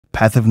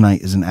Path of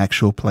Night is an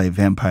actual play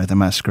Vampire the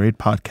Masquerade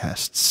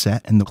podcast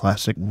set in the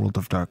classic world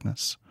of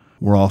darkness.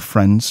 We're all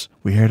friends,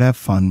 we're here to have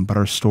fun, but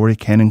our story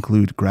can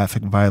include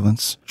graphic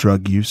violence,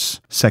 drug use,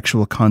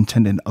 sexual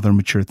content, and other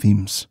mature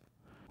themes.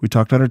 We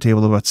talked at our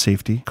table about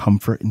safety,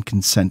 comfort, and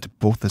consent,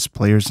 both as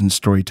players and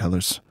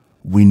storytellers.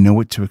 We know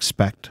what to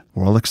expect.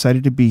 We're all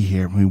excited to be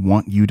here, and we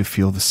want you to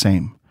feel the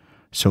same.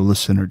 So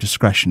listener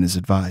discretion is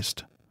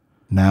advised.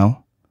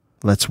 Now,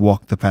 let's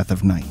walk the Path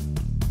of Night.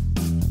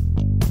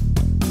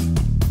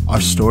 Our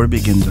story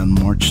begins on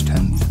March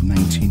 10th,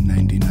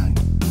 1999.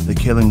 The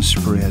killing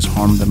spree has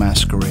harmed the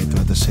masquerade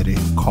throughout the city,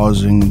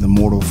 causing the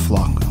mortal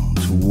flock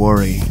to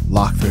worry,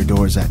 lock their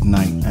doors at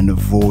night, and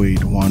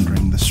avoid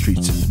wandering the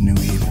streets of New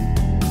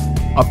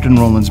Haven. Upton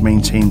Rowlands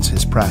maintains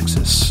his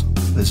praxis.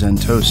 The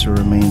Zentosa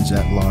remains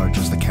at large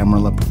as the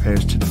Camarilla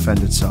prepares to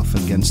defend itself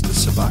against the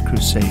Sabbat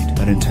crusade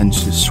that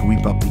intends to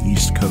sweep up the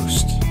East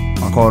Coast.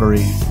 Our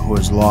coterie, who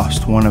has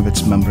lost one of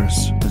its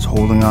members, is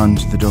holding on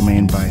to the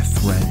domain by a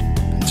thread,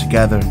 and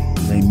together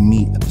they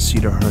meet at the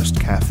Cedarhurst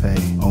Cafe,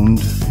 owned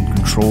and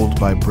controlled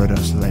by Britta,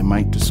 so they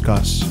might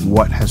discuss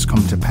what has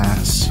come to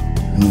pass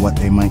and what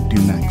they might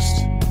do next.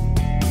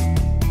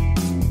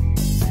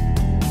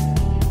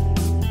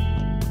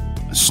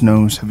 The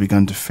snows have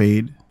begun to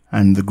fade,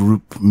 and the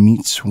group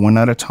meets one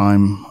at a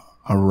time,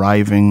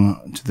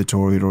 arriving to the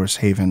Toreador's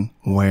Haven,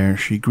 where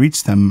she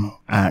greets them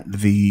at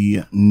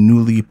the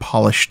newly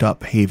polished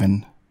up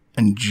haven.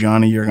 And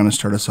Johnny, you're going to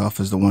start us off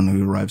as the one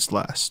who arrives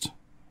last.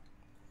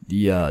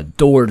 The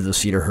door to the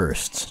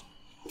Cedarhurst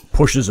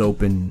pushes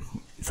open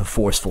with a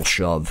forceful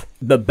shove.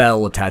 The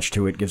bell attached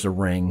to it gives a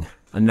ring,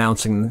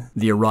 announcing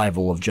the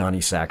arrival of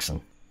Johnny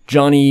Saxon.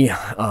 Johnny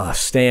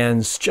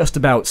stands just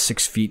about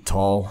 6 feet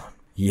tall.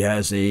 He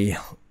has a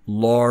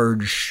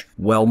large,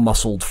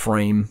 well-muscled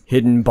frame,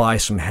 hidden by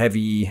some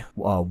heavy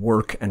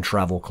work and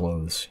travel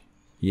clothes.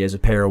 He has a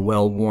pair of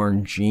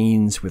well-worn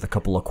jeans with a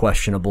couple of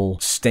questionable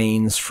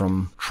stains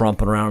from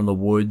tromping around in the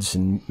woods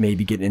and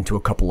maybe getting into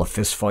a couple of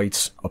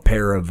fistfights. A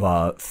pair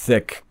of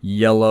thick,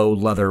 yellow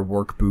leather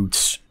work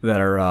boots that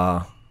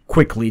are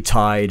quickly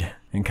tied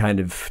and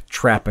kind of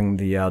trapping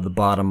the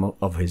bottom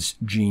of his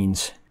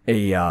jeans.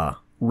 A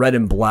red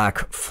and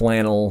black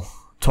flannel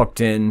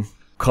tucked in,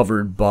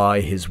 covered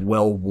by his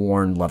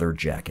well-worn leather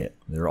jacket.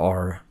 There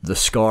are the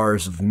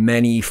scars of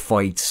many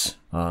fights,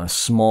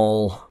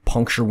 small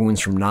puncture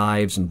wounds from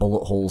knives and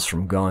bullet holes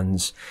from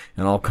guns,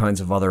 and all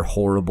kinds of other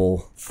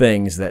horrible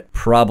things that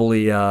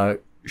probably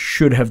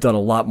should have done a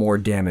lot more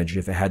damage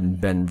if it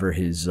hadn't been for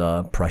his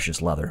precious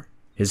leather.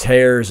 His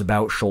hair is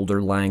about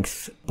shoulder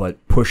length,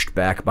 but pushed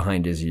back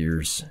behind his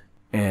ears,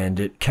 and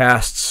it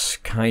casts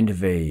kind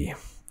of a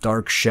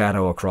dark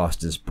shadow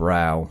across his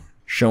brow,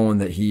 showing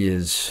that he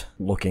is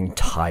looking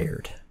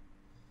tired.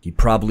 He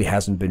probably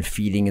hasn't been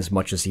feeding as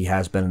much as he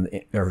has been,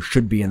 or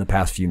should be in the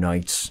past few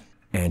nights,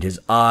 and his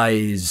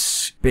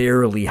eyes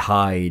barely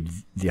hide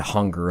the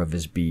hunger of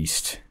his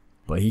beast.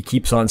 But he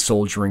keeps on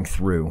soldiering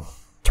through,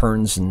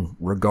 turns and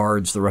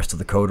regards the rest of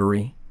the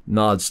coterie,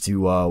 nods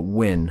to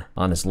Wynn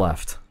on his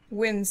left.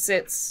 Wynn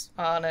sits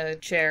on a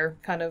chair,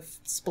 kind of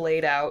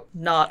splayed out,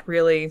 not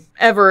really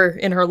ever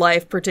in her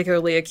life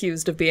particularly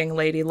accused of being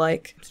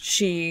ladylike.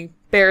 She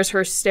bears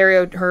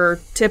her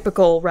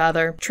typical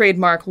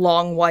trademark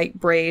long white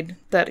braid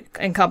that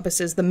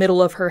encompasses the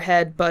middle of her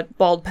head, but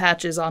bald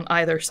patches on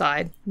either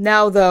side.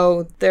 Now,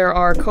 though, there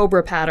are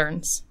cobra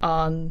patterns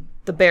on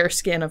the bare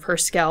skin of her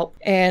scalp,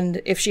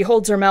 and if she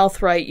holds her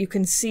mouth right, you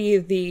can see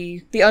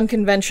the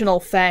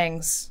unconventional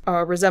fangs,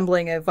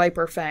 resembling a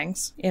viper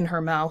fangs, in her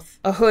mouth.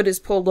 A hood is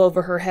pulled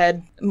over her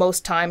head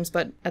most times,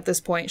 but at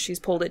this point she's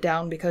pulled it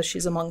down because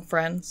she's among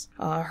friends.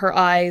 Her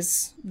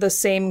eyes, the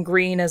same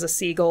green as a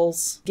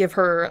seagull's, give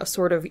her a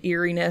sort of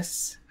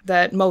eeriness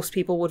that most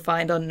people would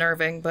find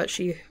unnerving, but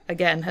she,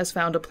 again, has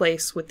found a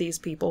place with these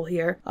people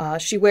here.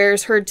 She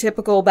wears her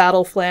typical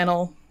battle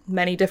flannel,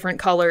 many different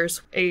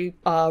colors, a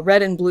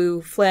red and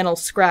blue flannel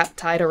scrap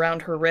tied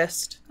around her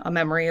wrist, a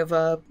memory of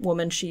a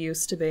woman she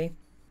used to be.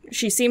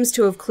 She seems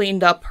to have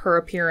cleaned up her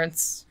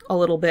appearance a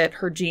little bit.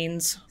 Her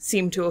jeans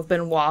seem to have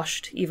been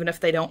washed, even if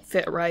they don't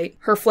fit right.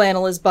 Her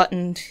flannel is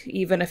buttoned,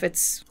 even if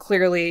it's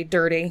clearly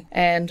dirty,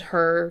 and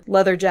her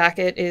leather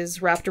jacket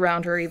is wrapped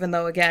around her, even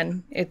though,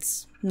 again,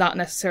 it's not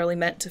necessarily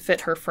meant to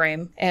fit her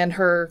frame. And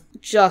her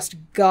just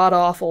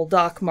god-awful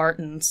Doc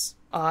Martens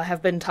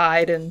have been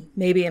tied in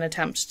maybe an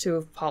attempt to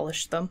have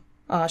polished them.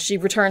 She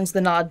returns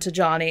the nod to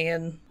Johnny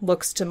and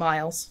looks to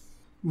Miles.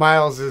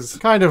 Miles is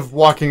kind of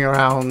walking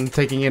around,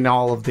 taking in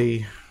all of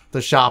the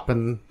shop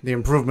and the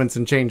improvements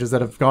and changes that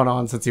have gone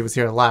on since he was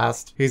here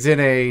last. He's in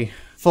a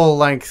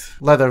full-length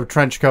leather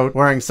trench coat,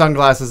 wearing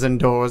sunglasses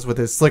indoors with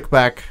his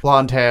slick-back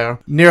blonde hair.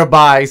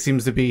 Nearby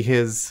seems to be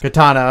his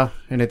katana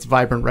in its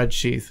vibrant red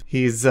sheath.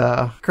 He's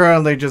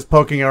currently just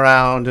poking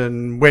around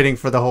and waiting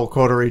for the whole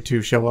coterie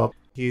to show up.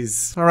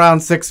 He's around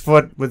 6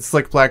 foot with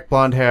slick black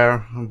blonde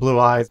hair and blue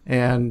eyes,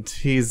 and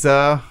he's,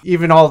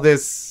 even all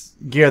this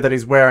gear that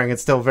he's wearing,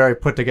 it's still very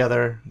put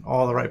together,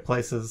 all the right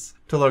places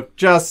to look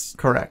just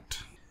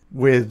correct.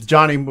 With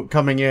Johnny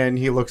coming in,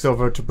 he looks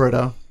over to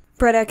Britta.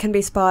 Britta can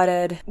be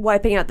spotted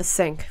wiping out the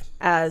sink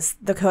as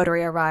the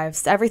coterie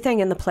arrives. Everything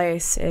in the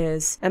place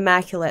is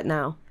immaculate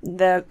now.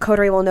 The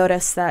coterie will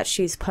notice that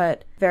she's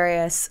put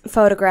various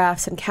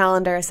photographs and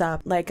calendars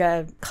up, like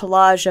a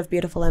collage of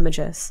beautiful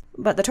images.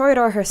 But the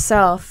Toreador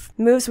herself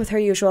moves with her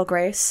usual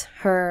grace.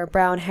 Her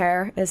brown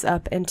hair is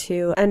up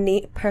into a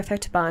neat,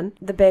 perfect bun.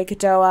 The big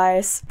doe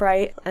eyes,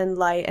 bright and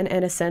light and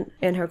innocent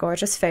in her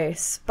gorgeous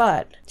face.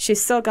 But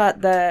she's still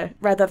got the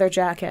red leather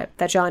jacket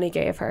that Johnny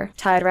gave her,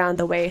 tied around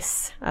the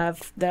waist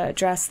of the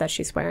dress that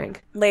she's wearing.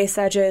 Lace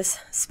edges,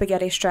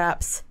 spaghetti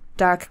straps,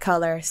 dark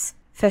colors,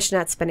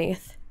 fishnets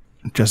beneath.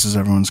 Just as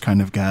everyone's kind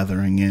of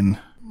gathering in,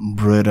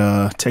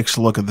 Britta takes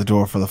a look at the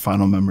door for the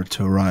final member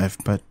to arrive,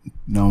 but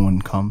no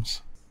one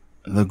comes.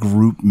 The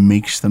group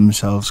makes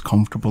themselves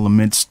comfortable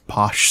amidst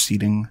posh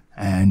seating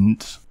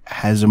and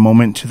has a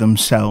moment to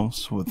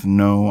themselves with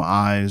no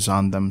eyes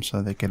on them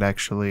so they could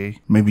actually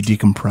maybe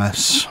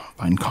decompress,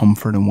 find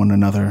comfort in one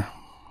another,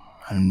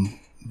 and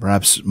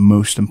perhaps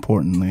most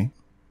importantly,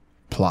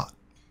 plot.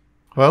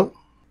 Well,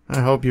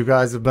 I hope you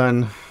guys have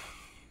been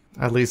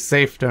at least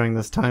safe during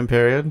this time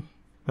period.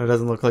 It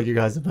doesn't look like you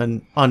guys have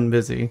been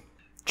unbusy.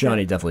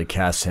 Johnny definitely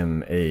casts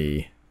him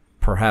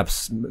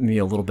perhaps maybe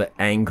a little bit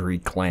angry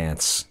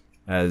glance,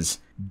 as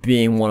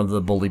being one of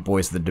the bully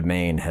boys of the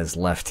domain has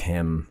left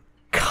him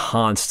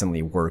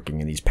constantly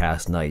working in these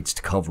past nights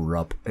to cover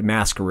up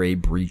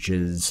masquerade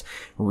breaches,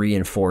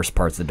 reinforce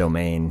parts of the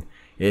domain.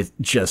 It's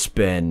just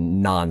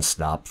been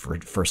nonstop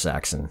for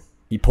Saxon.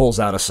 He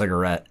pulls out a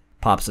cigarette,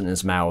 pops it in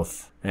his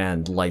mouth,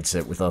 and lights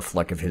it with a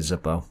fleck of his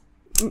Zippo.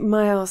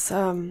 Miles,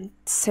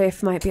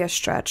 safe might be a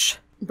stretch.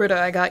 Britta,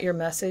 I got your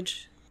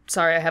message.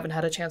 Sorry I haven't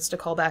had a chance to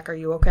call back. Are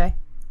you okay?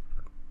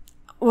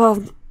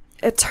 Well,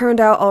 it turned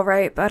out all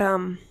right, but,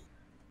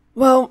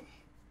 well,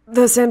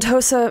 the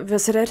Zantosa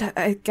visited.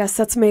 I guess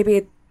that's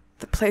maybe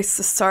the place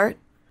to start.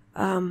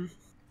 I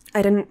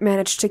didn't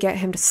manage to get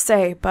him to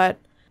stay, but,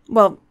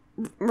 well,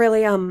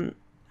 really, I'm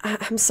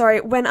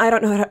sorry. Wynn, I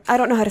don't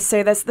know how to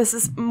say this. This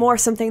is more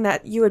something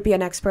that you would be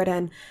an expert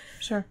in.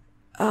 Sure.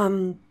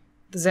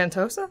 The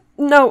Zantosa?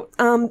 No,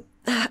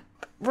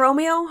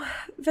 Romeo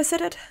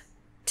visited,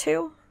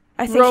 too.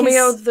 I think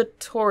Romeo the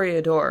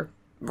Toreador.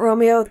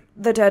 Romeo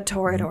the dead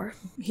Toreador.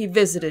 He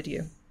visited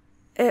you.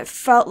 It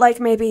felt like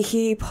maybe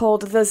he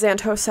pulled the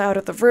Zantosa out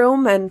of the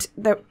room, and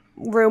the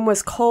room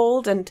was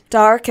cold and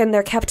dark, and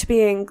there kept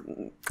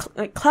being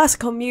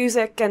classical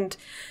music and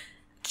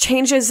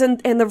changes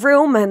in the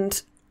room,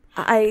 and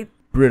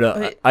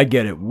Britta, I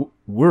get it.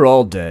 We're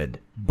all dead,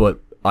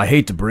 but I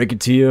hate to break it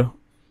to you,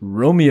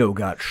 Romeo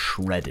got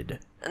shredded.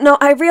 No,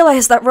 I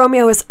realize that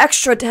Romeo is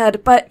extra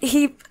dead, but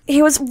he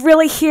was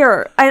really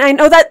here. I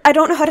know that. I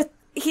don't know how to.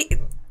 He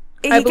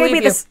gave me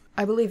this.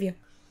 I believe you.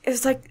 It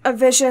was like a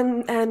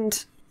vision,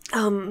 and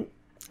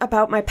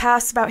about my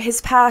past, about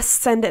his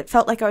past, and it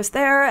felt like I was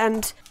there.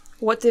 And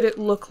what did it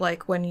look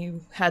like when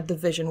you had the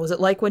vision? Was it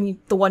like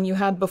the one you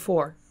had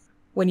before,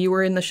 when you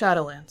were in the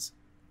Shadowlands?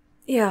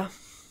 Yeah,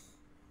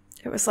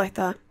 it was like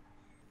that.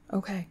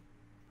 Okay.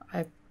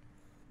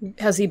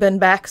 Has he been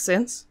back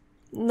since?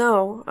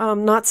 No,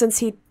 not since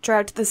he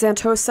dragged the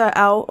Zantosa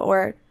out,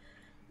 or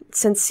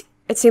since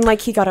it seemed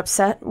like he got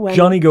upset when...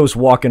 Johnny goes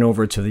walking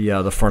over to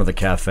the front of the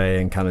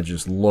cafe and kind of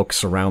just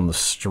looks around the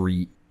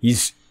street.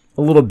 He's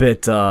a little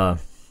bit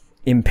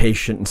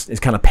impatient and is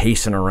kind of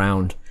pacing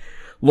around.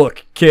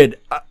 Look, kid,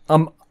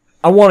 I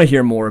want to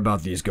hear more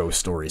about these ghost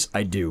stories.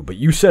 I do, but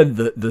you said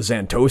the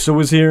Zantosa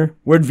was here?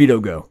 Where'd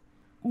Vito go?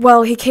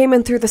 Well, he came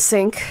in through the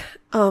sink.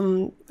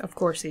 Of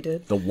course he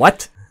did. The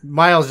what?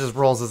 Miles just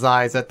rolls his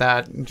eyes at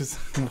that. Just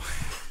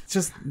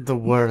the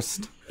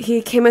worst.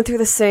 He came in through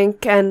the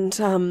sink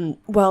and,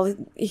 well,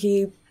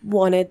 he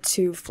wanted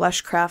to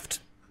fleshcraft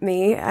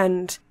me,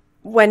 and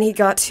when he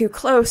got too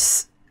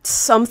close,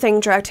 something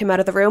dragged him out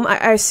of the room.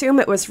 I assume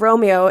it was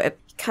Romeo. It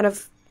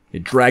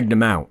dragged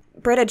him out.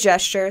 Britta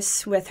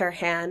gestures with her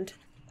hand.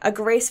 A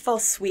graceful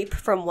sweep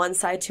from one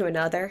side to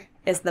another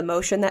is the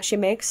motion that she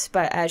makes,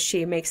 but as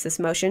she makes this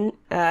motion,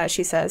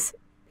 she says,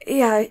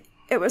 yeah,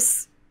 it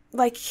was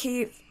like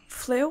he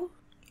flew.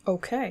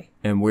 Okay.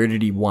 And where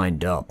did he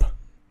wind up?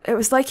 It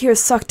was like he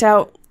was sucked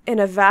out in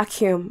a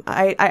vacuum.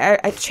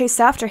 I chased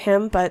after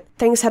him, but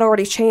things had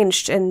already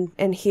changed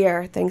in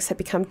here. Things had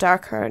become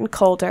darker and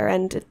colder,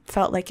 and it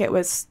felt like it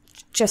was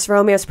just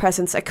Romeo's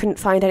presence. I couldn't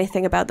find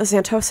anything about the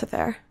Zantosa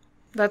there.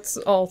 That's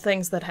all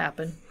things that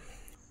happen.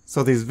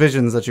 So these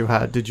visions that you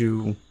had, did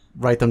you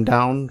write them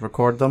down,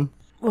 record them?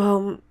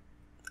 Well,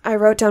 I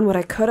wrote down what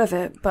I could of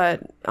it,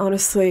 but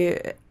honestly,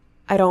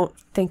 I don't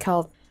think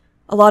a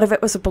lot of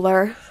it was a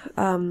blur.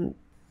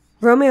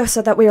 Romeo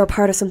said that we were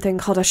part of something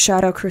called a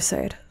Shadow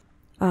Crusade.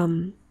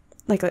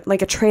 Like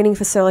a training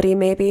facility,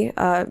 maybe.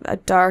 A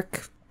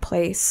dark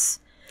place.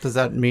 Does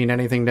that mean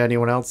anything to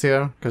anyone else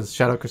here? Because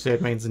Shadow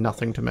Crusade means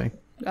nothing to me.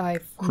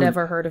 I've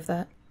never heard of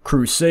that.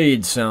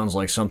 Crusade sounds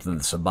like something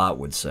the Sabbat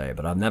would say,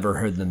 but I've never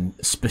heard them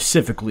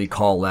specifically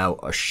call out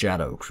a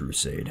Shadow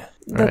Crusade.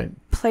 The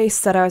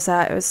place that I was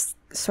at, it was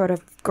sort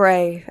of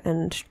gray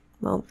and,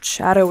 well,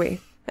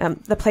 shadowy.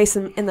 The place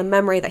in the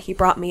memory that he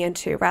brought me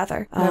into,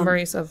 rather.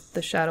 Memories of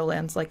the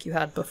Shadowlands like you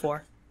had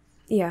before.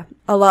 Yeah,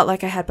 a lot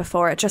like I had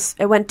before.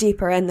 It went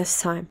deeper in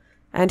this time.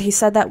 And he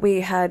said that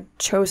we had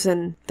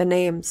chosen the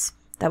names,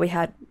 that we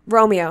had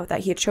Romeo,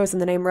 that he had chosen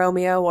the name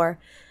Romeo, or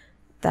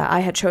that I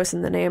had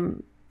chosen the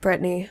name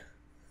Brittany.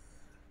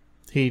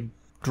 He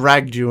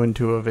dragged you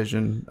into a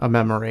vision, a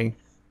memory.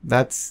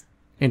 That's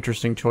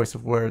interesting choice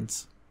of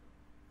words.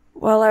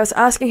 Well, I was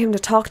asking him to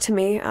talk to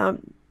me,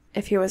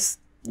 if he was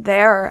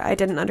there. I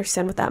didn't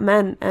understand what that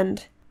meant,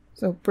 and...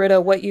 So, Britta,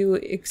 what you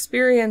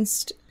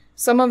experienced,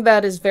 some of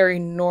that is very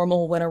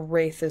normal when a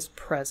wraith is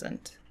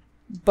present.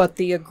 But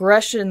the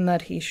aggression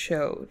that he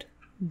showed,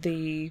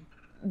 the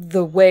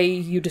way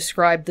you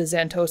described the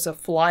Xanthosa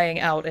flying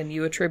out and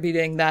you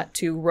attributing that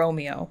to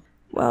Romeo,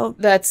 well...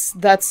 That's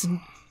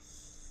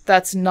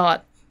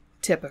not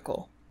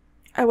typical.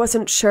 I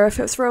wasn't sure if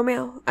it was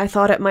Romeo. I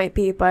thought it might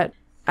be, but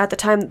at the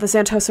time, the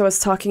Xanthosa was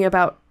talking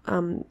about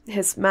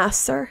his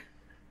master,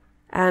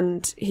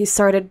 and he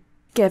started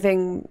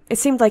giving... It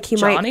seemed like he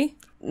might... Johnny?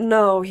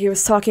 No, he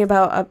was talking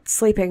about a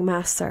sleeping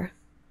master.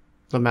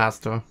 The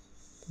master.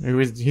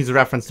 He's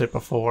referenced it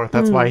before.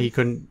 That's why he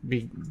couldn't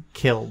be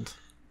killed.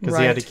 Because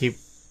he had to keep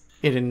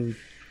it in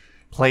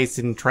place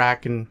and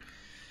track and...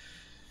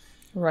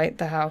 Right,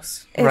 the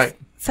house. It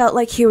felt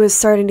like he was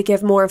starting to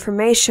give more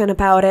information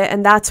about it,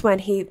 and that's when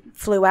he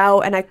flew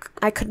out, and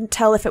I couldn't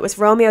tell if it was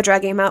Romeo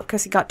dragging him out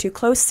because he got too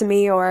close to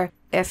me, or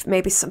if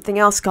maybe something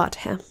else got to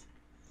him.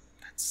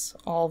 That's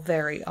all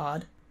very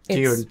odd. Do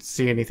you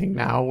see anything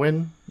now,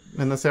 Wynn,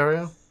 in this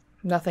area?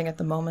 Nothing at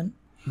the moment.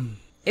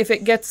 If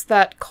it gets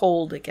that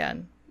cold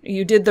again,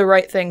 you did the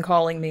right thing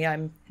calling me.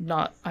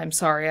 I'm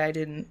sorry I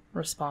didn't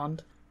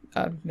respond.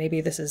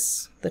 Maybe this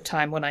is the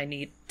time when I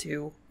need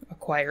to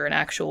acquire an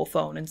actual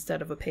phone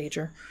instead of a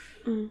pager.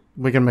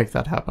 We can make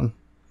that happen.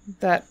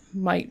 That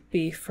might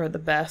be for the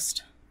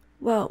best.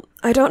 Well,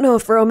 I don't know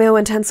if Romeo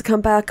intends to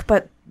come back,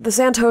 but the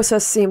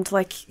Xanthosa seemed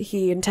like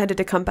he intended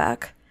to come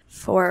back.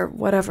 For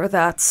whatever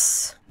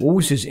that's... What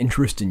was his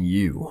interest in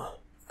you?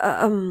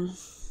 Well,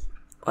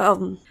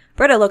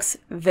 Britta looks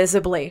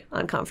visibly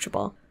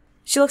uncomfortable.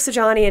 She looks at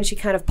Johnny and she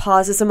kind of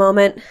pauses a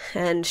moment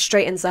and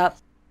straightens up.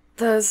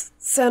 The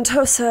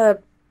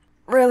Xanthosa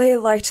really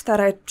liked that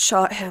I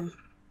shot him.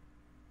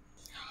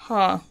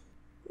 Huh.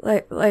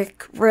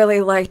 Like,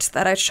 really liked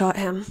that I shot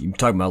him. You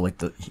talking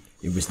about,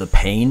 it was the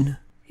pain?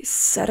 He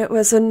said it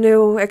was a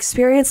new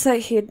experience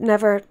that he'd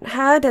never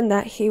had and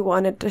that he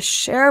wanted to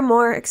share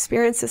more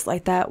experiences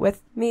like that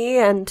with me,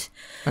 and...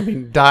 I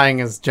mean, dying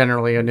is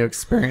generally a new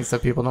experience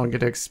that people don't get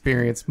to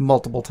experience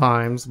multiple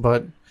times,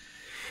 but...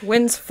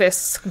 Wynn's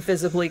fists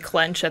visibly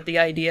clench at the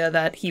idea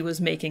that he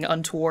was making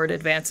untoward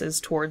advances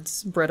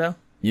towards Britta.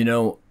 You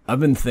know, I've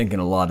been thinking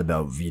a lot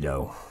about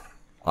Vito.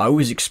 I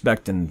was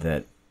expecting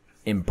that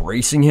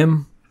embracing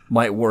him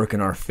might work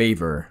in our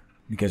favor,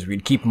 because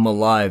we'd keep him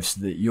alive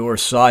so that your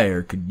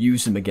sire could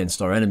use him against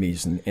our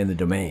enemies in the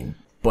domain.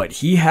 But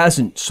he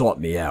hasn't sought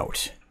me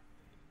out.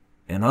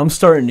 And I'm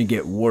starting to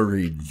get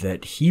worried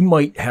that he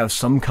might have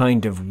some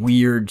kind of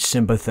weird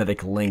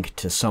sympathetic link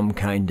to some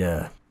kind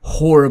of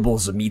horrible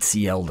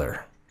Tzimisce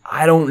elder.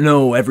 I don't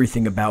know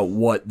everything about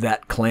what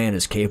that clan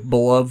is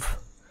capable of,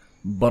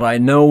 but I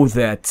know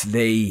that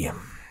the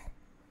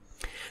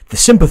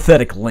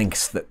sympathetic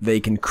links that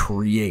they can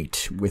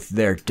create with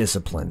their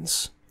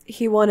disciplines.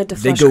 He wanted to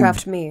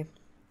fleshcraft me.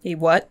 He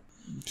what?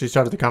 She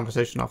started the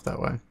conversation off that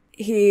way.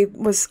 He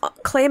was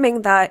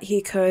claiming that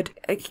he could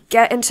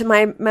get into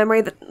my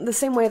memory the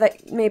same way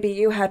that maybe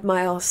you had,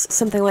 Miles,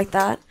 something like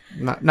that.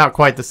 Not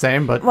quite the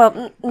same, but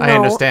well, no. I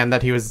understand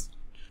that he was,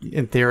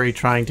 in theory,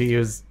 trying to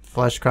use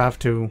fleshcraft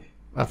to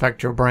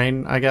affect your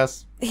brain, I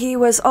guess. He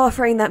was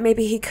offering that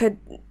maybe he could,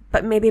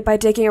 but maybe by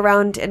digging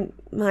around in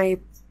my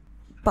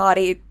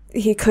body,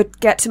 he could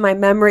get to my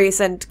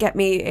memories and get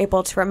me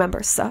able to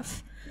remember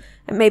stuff.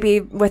 And maybe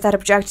with that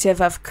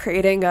objective of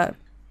creating a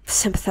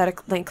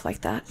sympathetic link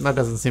like that. That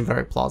doesn't seem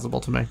very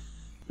plausible to me.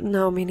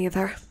 No, me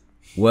neither.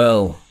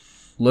 Well,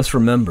 let's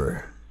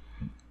remember,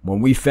 when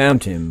we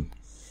found him,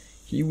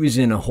 he was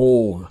in a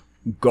whole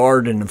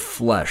garden of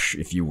flesh,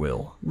 if you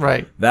will.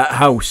 Right. That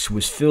house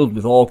was filled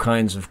with all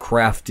kinds of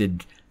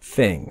crafted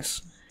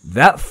things.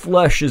 That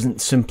flesh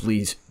isn't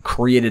simply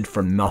created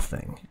from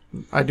nothing.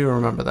 I do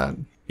remember that.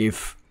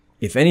 If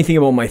anything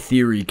about my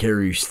theory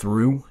carries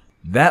through,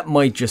 that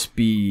might just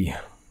be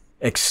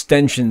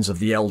extensions of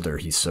the elder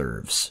he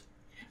serves.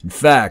 In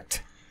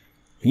fact,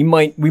 we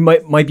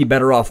might be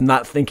better off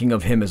not thinking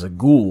of him as a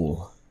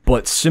ghoul,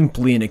 but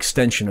simply an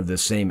extension of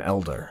this same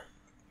elder.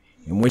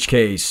 In which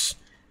case,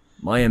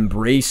 my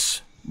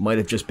embrace might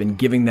have just been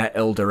giving that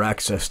elder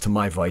access to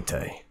my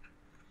vitae.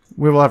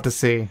 We will have to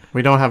see.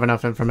 We don't have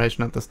enough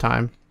information at this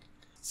time.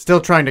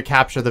 Still trying to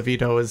capture the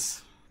Vito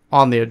is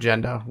on the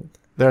agenda.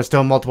 There are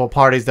still multiple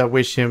parties that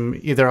wish him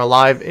either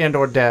alive and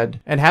or dead,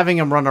 and having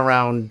him run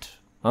around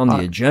on the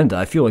agenda,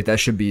 I feel like that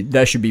should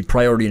be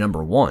priority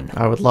number one.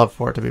 I would love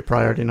for it to be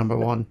priority number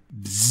one.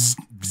 Bzz,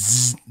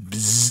 bzz,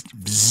 bzz,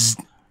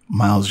 bzz.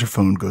 Miles, your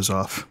phone goes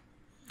off.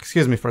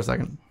 Excuse me for a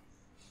second.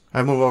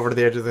 I move over to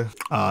the edge of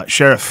the...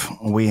 Sheriff,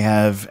 we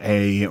have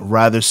a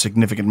rather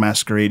significant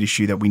masquerade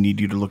issue that we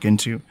need you to look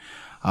into.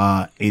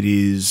 It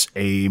is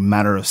a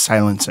matter of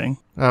silencing.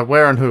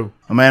 Where and who?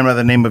 A man by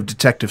the name of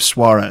Detective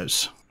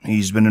Suarez.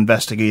 He's been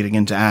investigating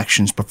into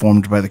actions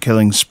performed by the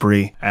killing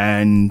spree,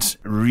 and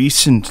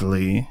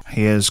recently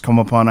he has come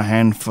upon a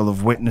handful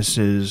of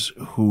witnesses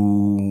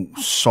who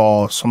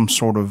saw some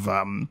sort of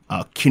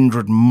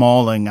kindred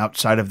mauling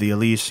outside of the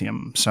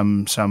Elysium.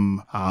 Some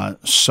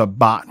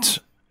Sabbat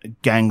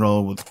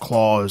gangrel with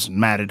claws and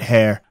matted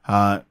hair.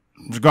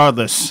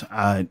 Regardless,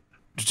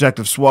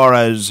 Detective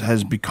Suarez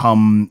has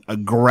become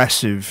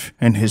aggressive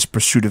in his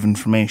pursuit of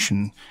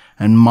information,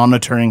 and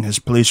monitoring his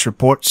police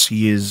reports,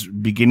 he is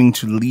beginning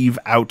to leave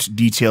out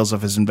details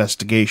of his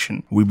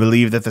investigation. We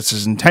believe that this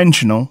is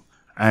intentional,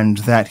 and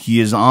that he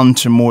is on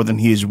to more than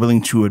he is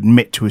willing to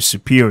admit to his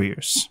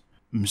superiors.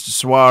 Mr.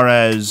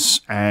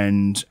 Suarez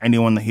and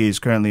anyone that he is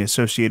currently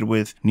associated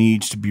with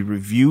needs to be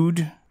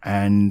reviewed,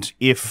 and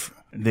if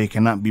they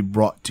cannot be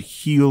brought to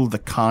heel, the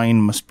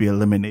kind must be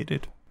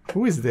eliminated.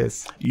 Who is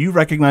this? You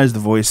recognize the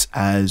voice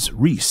as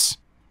Reese.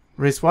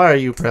 Reese, why are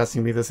you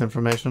pressing me this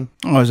information?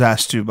 I was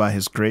asked to by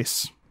his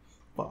grace.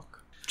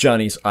 Fuck.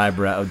 Johnny's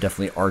eyebrow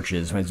definitely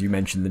arches as you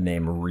mention the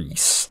name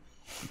Reese.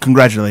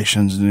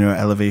 Congratulations on your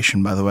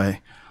elevation, by the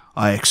way.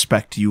 I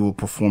expect you will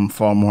perform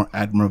far more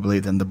admirably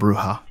than the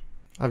Bruja.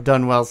 I've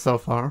done well so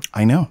far.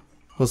 I know.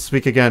 We'll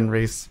speak again,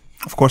 Reese.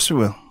 Of course we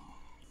will.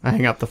 I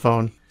hang up the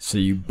phone. So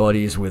you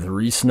buddies with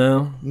Reese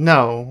now?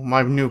 No,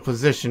 my new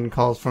position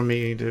calls for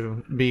me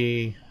to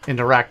be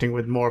interacting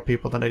with more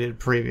people than I did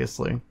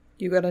previously.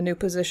 You got a new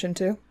position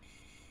too?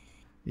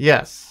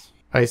 Yes.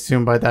 I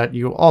assume by that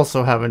you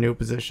also have a new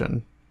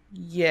position.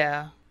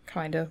 Yeah,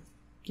 kind of.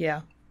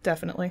 Yeah,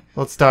 definitely.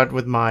 Let's start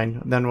with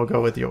mine, then we'll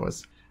go with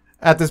yours.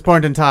 At this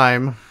point in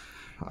time,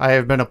 I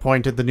have been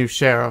appointed the new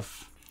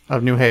sheriff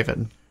of New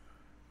Haven.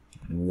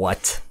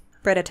 What?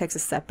 Britta takes a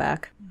step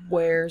back.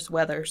 Where's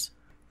Weathers?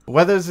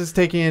 Weathers is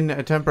taking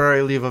a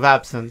temporary leave of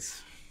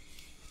absence.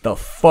 The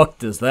fuck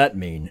does that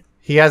mean?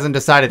 He hasn't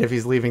decided if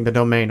he's leaving the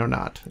domain or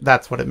not.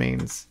 That's what it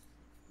means.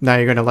 Now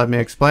you're going to let me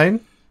explain?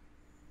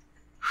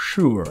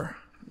 Sure.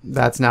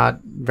 That's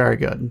not very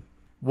good.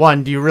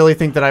 One, do you really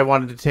think that I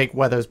wanted to take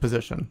Weathers'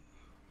 position?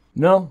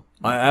 No,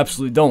 I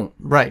absolutely don't.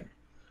 Right.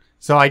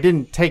 So I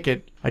didn't take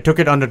it. I took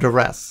it under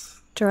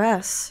duress.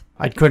 Duress.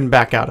 I couldn't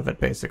back out of it,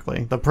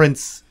 basically. The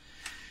prince...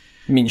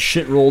 I mean,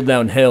 shit rolled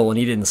downhill and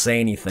he didn't say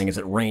anything as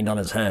it rained on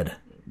his head.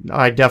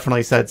 I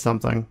definitely said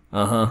something.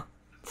 Uh-huh.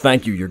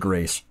 Thank you, Your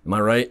Grace. Am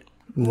I right?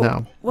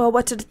 No. Well,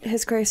 what did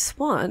His Grace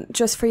want?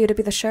 Just for you to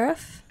be the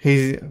sheriff?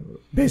 He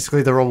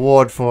basically, the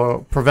reward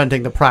for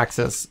preventing the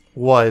praxis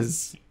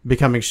was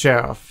becoming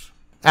sheriff.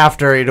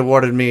 After he'd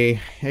awarded me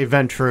a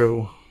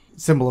Ventru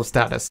symbol of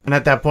status. And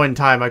at that point in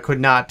time, I could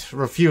not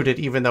refute it,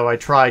 even though I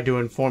tried to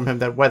inform him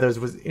that Weathers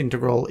was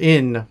integral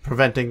in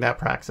preventing that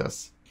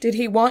praxis. Did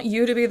he want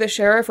you to be the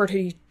sheriff, or did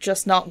he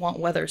just not want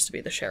Weathers to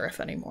be the sheriff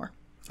anymore?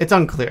 It's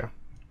unclear.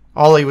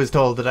 All he was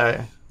told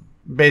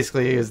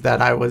basically is that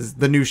I was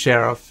the new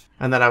sheriff,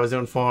 and that I was to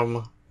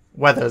inform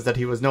Weathers that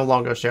he was no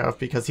longer sheriff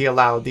because he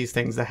allowed these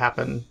things to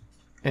happen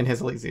in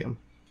his Elysium.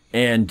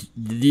 And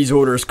did these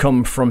orders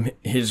come from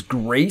His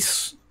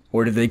Grace,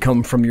 or did they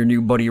come from your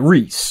new buddy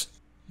Reese?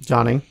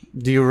 Johnny,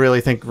 do you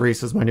really think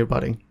Reese is my new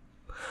buddy?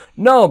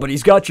 No, but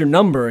he's got your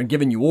number and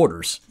given you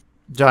orders.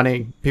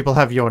 Johnny, people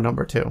have your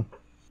number too.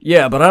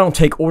 Yeah, but I don't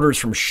take orders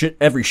from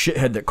every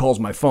shithead that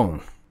calls my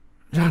phone.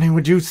 Johnny,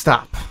 would you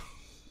stop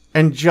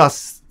and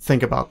just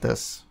think about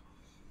this?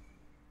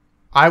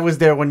 I was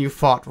there when you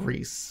fought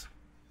Reese,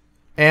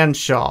 and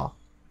Shaw,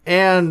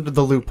 and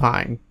the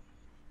Lupine.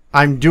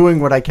 I'm doing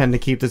what I can to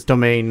keep this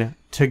domain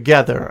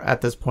together at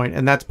this point,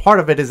 and that's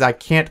part of it is I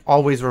can't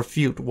always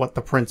refute what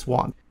the prince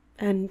wants.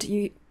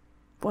 And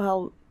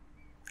well,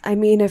 I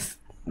mean, if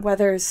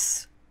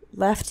Weathers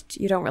left,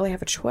 you don't really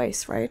have a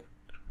choice, right?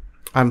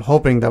 I'm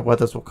hoping that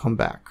Weathers will come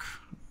back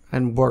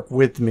and work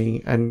with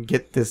me and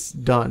get this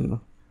done.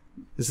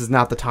 This is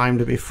not the time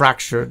to be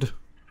fractured.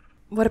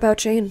 What about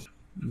Jane?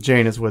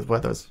 Jane is with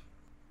Weathers.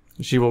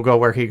 She will go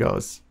where he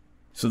goes.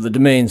 So the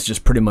domain's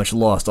just pretty much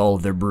lost all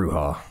of their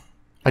brouhaha.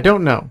 I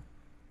don't know.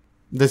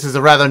 This is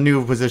a rather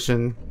new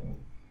position.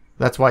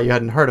 That's why you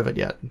hadn't heard of it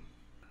yet.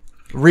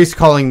 Reese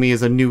calling me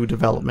is a new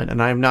development, and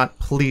I am not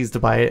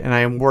pleased by it, and I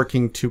am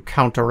working to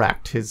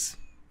counteract his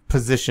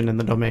position in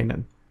the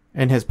domain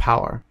and his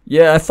power.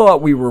 Yeah, I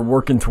thought we were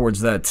working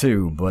towards that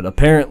too, but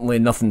apparently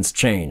nothing's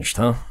changed,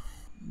 huh?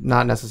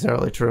 Not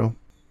necessarily true.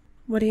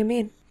 What do you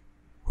mean?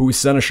 Who's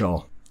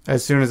Seneschal?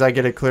 As soon as I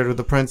get it cleared with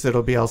the prince,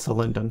 it'll be Elsa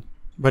Linden.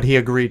 But he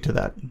agreed to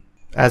that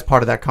as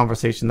part of that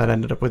conversation that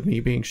ended up with me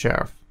being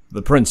sheriff.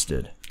 The prince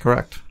did.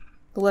 Correct.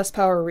 The less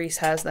power Reese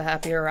has, the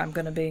happier I'm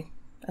going to be,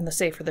 and the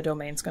safer the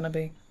domain's going to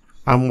be.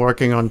 I'm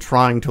working on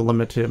trying to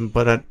limit him,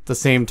 but at the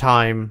same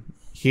time,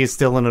 he is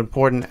still an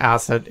important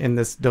asset in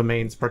this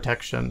domain's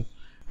protection.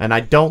 And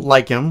I don't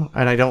like him,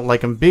 and I don't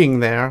like him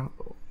being there,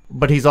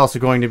 but he's also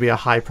going to be a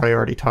high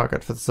priority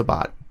target for the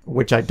Sabbat,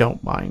 which I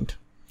don't mind.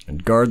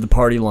 And guard the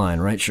party line,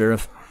 right,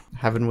 Sheriff?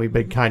 Haven't we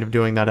been kind of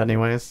doing that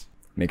anyways?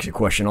 Makes you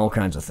question all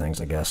kinds of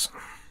things, I guess.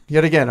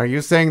 Yet again, are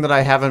you saying that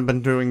I haven't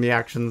been doing the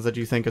actions that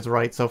you think is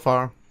right so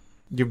far?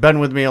 You've been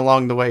with me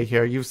along the way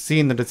here. You've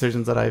seen the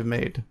decisions that I've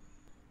made.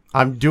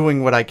 I'm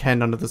doing what I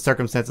can under the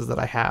circumstances that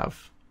I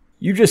have.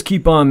 You just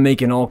keep on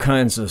making all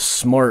kinds of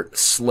smart,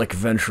 slick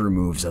venture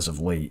moves as of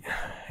late.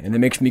 And it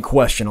makes me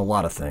question a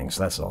lot of things,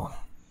 that's all.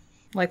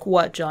 Like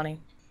what, Johnny?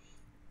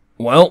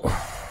 Well,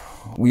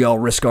 we all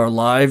risk our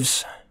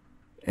lives,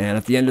 and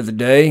at the end of the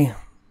day,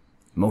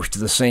 most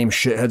of the same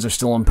shitheads are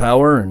still in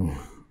power, and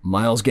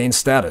Miles gains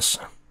status.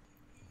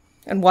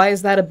 And why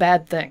is that a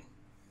bad thing?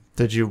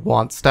 Did you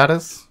want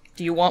status?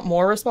 Do you want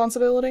more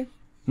responsibility?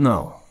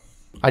 No.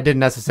 I didn't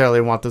necessarily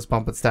want this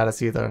bump in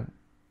status either.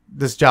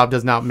 This job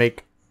does not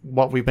make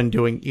what we've been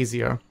doing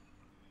easier.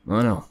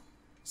 I know.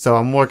 So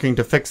I'm working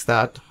to fix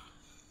that.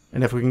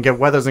 And if we can get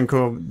Weathers and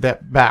crew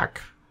that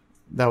back,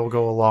 that will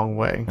go a long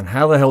way. And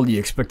how the hell do you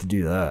expect to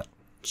do that?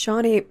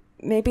 Johnny,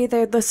 maybe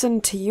they'd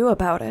listen to you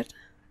about it.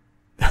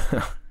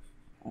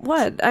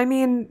 What? I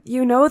mean,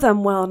 you know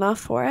them well enough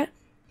for it.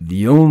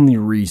 The only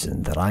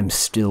reason that I'm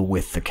still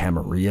with the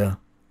Camarilla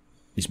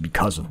is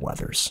because of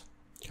Weathers.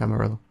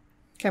 Camarilla.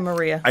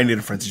 Maria. I need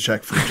a frenzy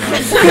check for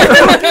Johnny.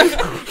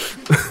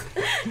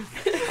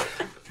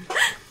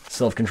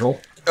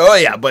 Self-control? Oh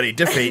yeah, buddy.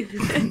 Defeat.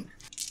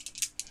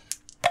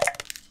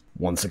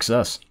 1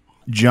 success.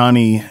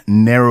 Johnny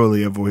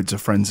narrowly avoids a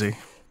frenzy.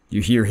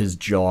 You hear his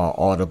jaw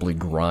audibly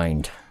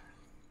grind.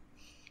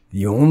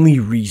 The only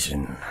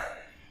reason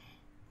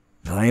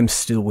that I am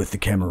still with the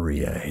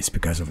Camarilla is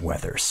because of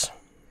Weathers.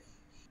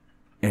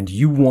 And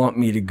you want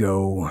me to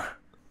go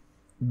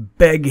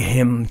beg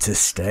him to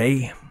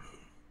stay?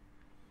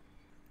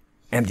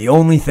 And the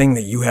only thing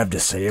that you have to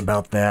say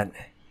about that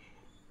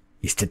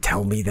is to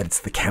tell me that it's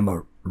the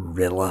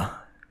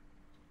Camarilla?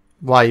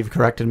 Why, you've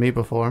corrected me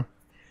before.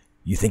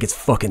 You think it's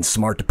fucking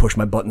smart to push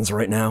my buttons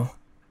right now?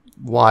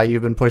 Why,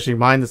 you've been pushing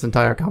mine this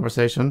entire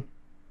conversation.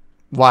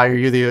 Why are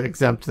you the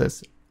exempt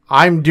this?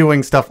 I'm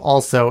doing stuff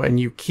also, and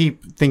you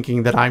keep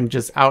thinking that I'm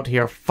just out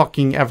here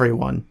fucking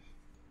everyone.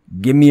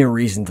 Give me a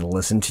reason to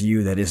listen to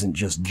you that isn't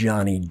just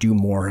Johnny, do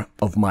more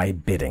of my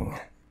bidding.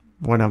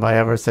 When have I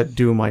ever said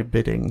do my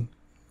bidding?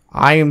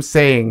 I am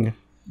saying,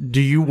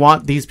 do you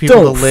want these people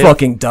Don't to live?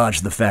 fucking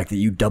dodge the fact that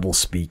you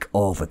double-speak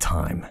all the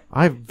time.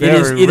 I it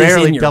very is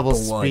rarely in your double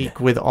blood. speak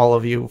with all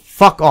of you.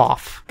 Fuck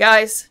off.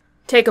 Guys,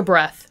 take a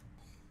breath.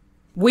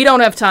 We don't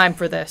have time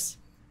for this.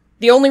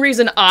 The only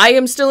reason I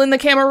am still in the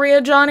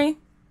Camarilla, Johnny,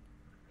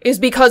 is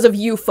because of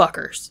you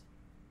fuckers.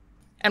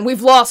 And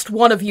we've lost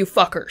one of you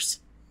fuckers.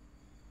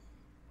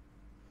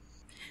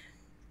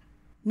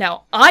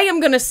 Now, I am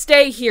gonna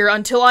stay here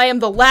until I am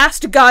the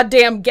last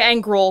goddamn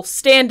gangrel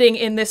standing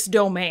in this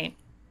domain.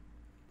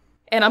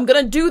 And I'm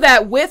gonna do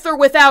that with or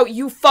without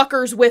you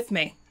fuckers with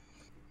me.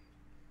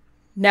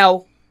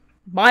 Now,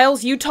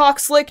 Miles, you talk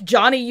slick.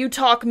 Johnny, you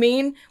talk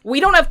mean. We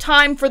don't have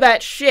time for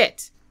that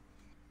shit.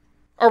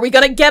 Are we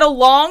gonna get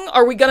along?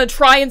 Are we gonna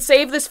try and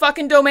save this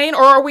fucking domain?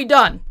 Or are we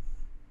done?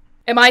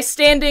 Am I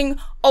standing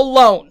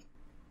alone?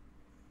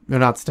 You're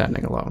not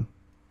standing alone.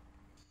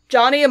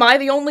 Johnny, am I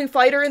the only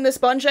fighter in this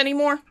bunch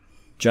anymore?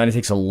 Johnny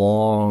takes a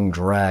long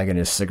drag in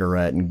his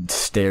cigarette and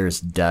stares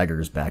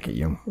daggers back at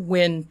you.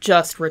 Wynn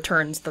just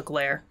returns the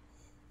glare.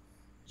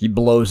 He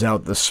blows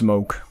out the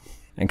smoke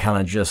and kind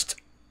of just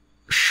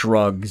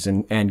shrugs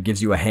and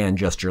gives you a hand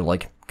gesture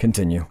like,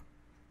 continue.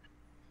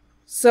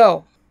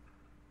 So,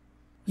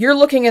 you're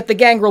looking at the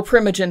gangrel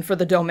primogen for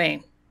the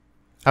domain.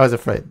 I was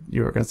afraid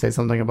you were going to say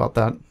something about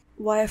that.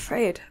 Why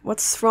afraid?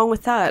 What's wrong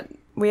with that?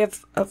 We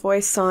have a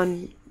voice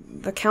on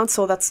the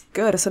council. That's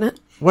good, isn't it?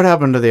 What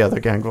happened to the other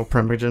gangrel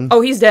primogen?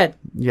 Oh, he's dead.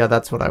 Yeah,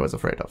 that's what I was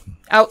afraid of.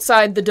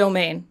 Outside the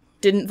domain.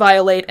 Didn't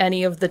violate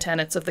any of the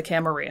tenets of the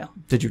Camarilla.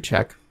 Did you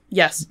check?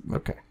 Yes.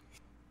 Okay.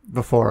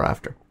 Before or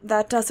after?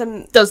 That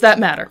doesn't... Does that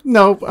matter?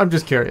 No, I'm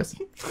just curious.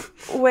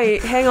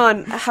 Wait, hang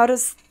on. How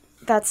does...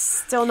 That's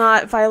still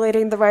not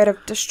violating the right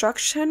of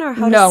destruction? Or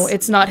how No, does...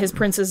 it's not his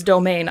prince's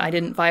domain. I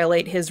didn't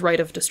violate his right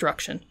of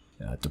destruction.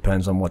 Yeah, it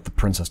depends on what the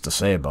prince has to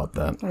say about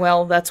that.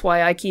 Well, that's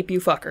why I keep you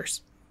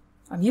fuckers.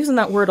 I'm using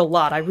that word a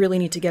lot. I really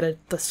need to get a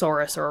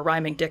thesaurus or a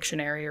rhyming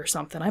dictionary or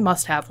something. I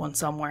must have one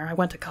somewhere. I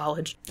went to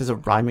college. There's a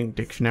rhyming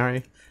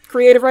dictionary.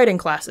 Creative writing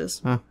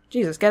classes. Huh.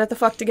 Jesus, get it the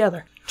fuck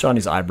together.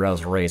 Johnny's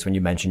eyebrows raise when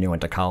you mention you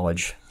went to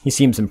college. He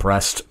seems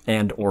impressed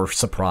and or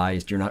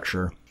surprised, you're not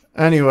sure.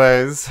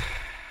 Anyways,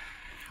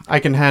 I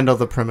can handle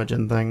the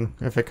primogen thing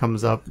if it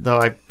comes up, though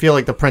I feel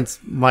like the prince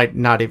might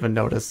not even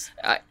notice.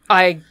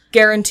 I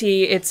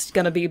guarantee it's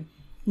gonna be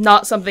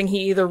not something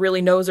he either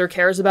really knows or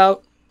cares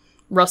about.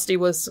 Rusty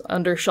was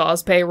under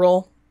Shaw's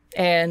payroll,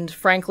 and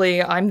frankly,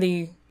 I am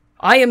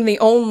the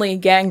only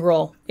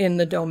gangrel in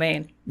the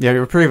domain. Yeah,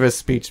 your previous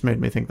speech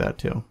made me think that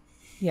too.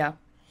 Yeah.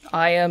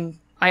 I am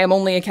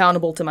only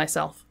accountable to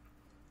myself,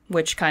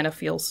 which kind of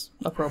feels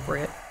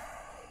appropriate.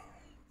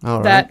 All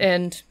right. That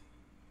and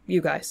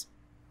you guys.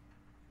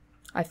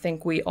 I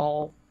think we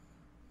all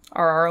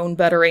are our own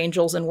better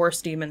angels and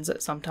worse demons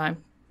at some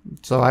time.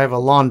 So I have a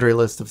laundry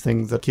list of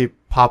things that keep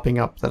popping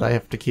up that I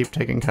have to keep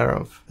taking care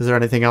of. Is there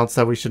anything else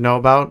that we should know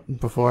about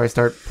before I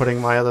start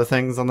putting my other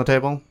things on the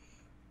table?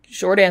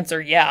 Short answer,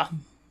 yeah.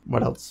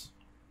 What else?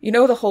 You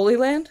know the Holy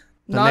Land?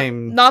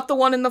 Name... Not the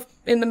one in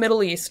the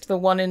Middle East, the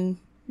one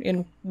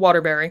in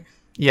Waterbury.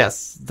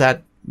 Yes,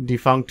 that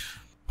defunct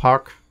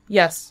park.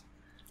 Yes.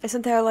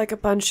 Isn't there like a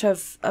bunch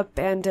of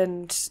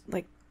abandoned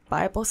like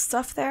Bible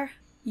stuff there?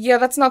 Yeah,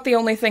 that's not the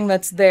only thing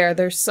that's there.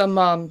 There's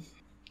some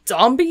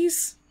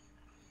zombies,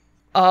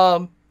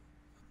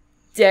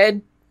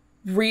 dead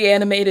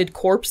reanimated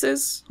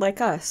corpses.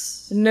 Like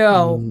us.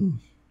 No,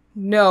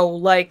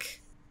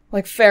 like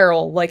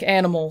feral, like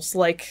animals,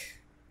 like.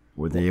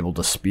 Were they able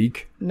to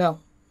speak? No.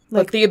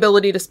 Like the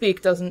ability to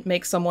speak doesn't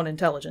make someone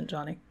intelligent,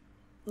 Johnny.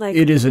 Like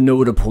it is a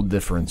notable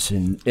difference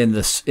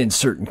in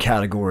certain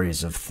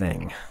categories of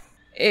thing.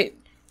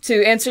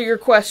 To answer your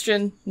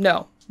question,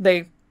 no.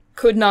 They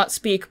could not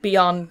speak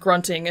beyond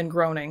grunting and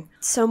groaning.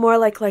 so more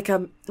like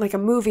a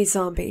movie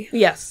zombie.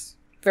 Yes,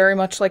 very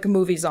much like a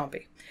movie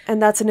zombie.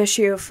 And that's an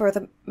issue for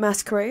the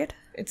masquerade?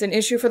 It's an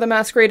issue for the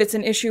masquerade, it's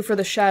an issue for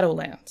the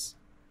Shadowlands.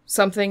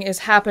 Something is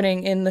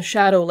happening in the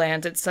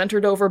Shadowlands. It's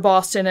centered over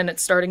Boston and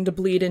it's starting to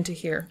bleed into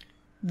here.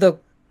 The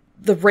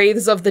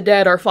wraiths of the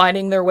dead are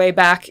finding their way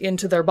back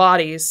into their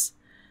bodies,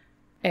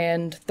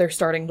 and they're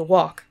starting to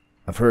walk.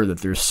 I've heard that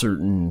there's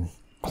certain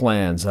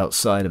clans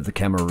outside of the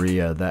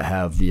Camarilla that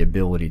have the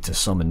ability to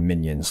summon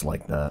minions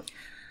like that.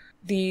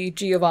 The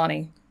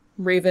Giovanni.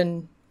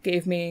 Raven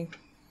gave me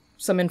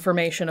some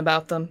information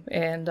about them,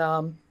 and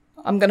I'm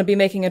going to be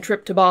making a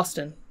trip to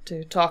Boston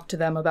to talk to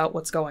them about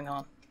what's going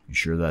on. You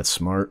sure that's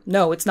smart?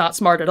 No, it's not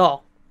smart at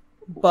all.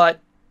 But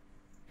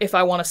if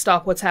I want to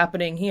stop what's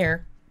happening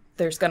here,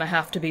 there's going to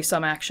have to be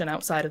some action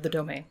outside of the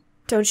domain.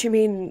 Don't you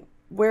mean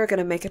we're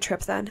gonna make a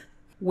trip then?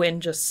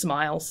 Wynn just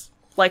smiles,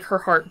 like her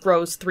heart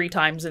grows 3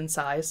 times in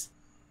size.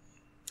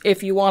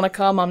 If you want to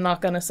come, I'm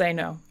not going to say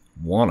no.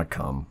 Wanna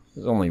come?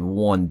 There's only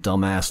one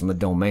dumbass in the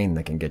domain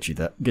that can get you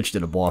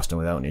to Boston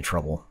without any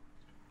trouble.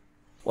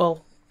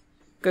 Well,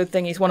 good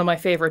thing he's one of my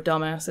favorite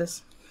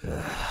dumbasses.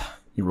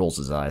 He rolls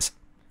his eyes.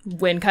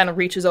 Wynn kind of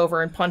reaches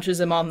over and punches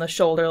him on the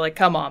shoulder like,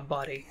 come on,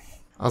 buddy.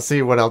 I'll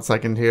see what else I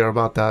can hear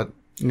about that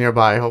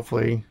nearby.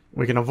 Hopefully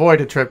we can avoid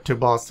a trip to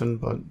Boston,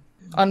 but...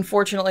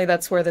 Unfortunately,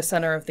 that's where the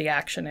center of the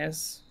action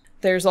is.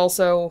 There's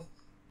also,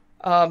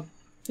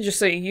 just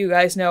so you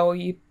guys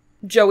know,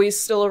 Joey's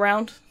still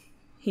around.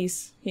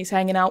 He's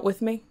hanging out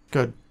with me.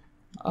 Good.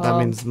 That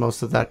means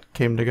most of that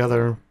came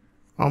together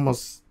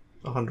almost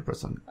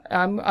 100%.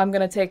 I'm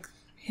gonna take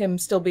him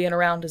still being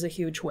around as a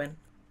huge win,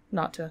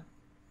 not to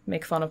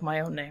make fun of my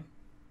own name.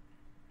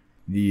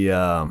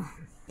 The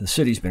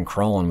city's been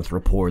crawling with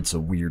reports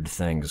of weird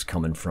things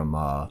coming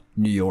from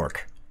New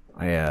York.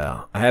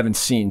 I haven't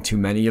seen too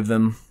many of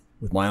them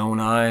with my own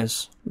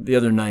eyes. The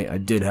other night I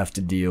did have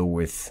to deal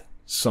with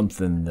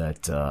something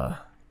that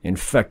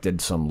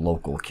infected some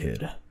local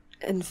kid.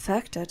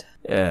 Infected?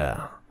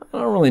 Yeah. I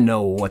don't really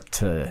know what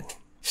to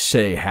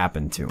say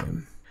happened to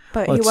him.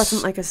 But he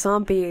wasn't like a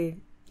zombie.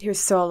 He was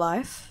still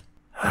alive?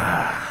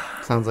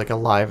 Sounds like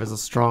alive is a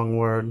strong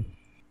word.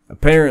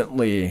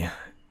 Apparently,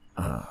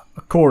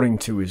 according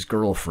to his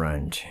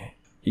girlfriend,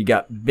 he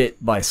got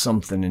bit by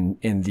something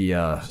in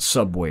the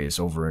subways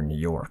over in New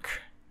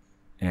York.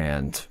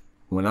 And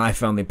when I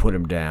finally put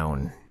him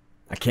down,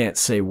 I can't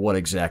say what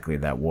exactly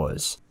that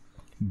was,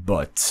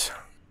 but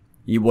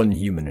he wasn't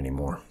human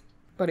anymore.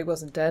 But he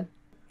wasn't dead?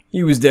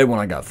 He was dead when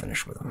I got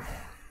finished with him.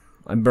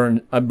 I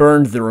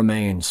burned the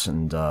remains,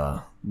 and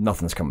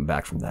nothing's coming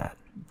back from that.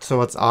 So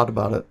what's odd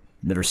about it?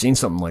 Never seen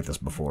something like this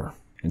before.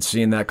 And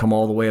seeing that come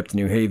all the way up to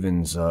New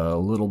Haven's a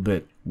little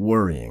bit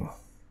worrying.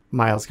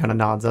 Miles kind of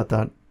nods at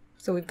that.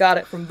 So we've got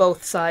it from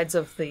both sides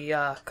of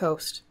the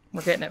coast.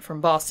 We're getting it from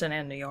Boston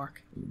and New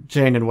York.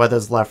 Jane and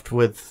Weather's left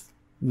with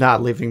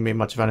not leaving me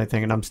much of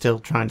anything, and I'm still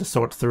trying to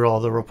sort through all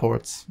the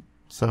reports.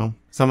 So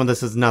some of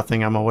this is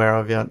nothing I'm aware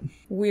of yet.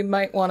 We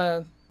might want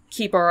to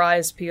keep our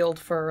eyes peeled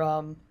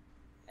for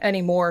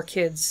any more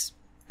kids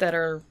that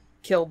are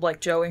killed like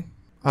Joey.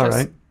 All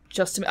right.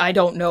 I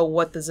don't know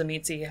what the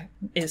Zamitzi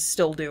is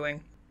still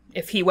doing.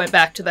 If he went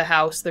back to the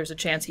house, there's a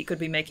chance he could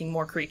be making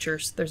more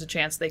creatures. There's a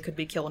chance they could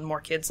be killing more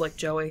kids like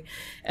Joey.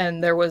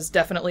 And there was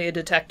definitely a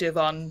detective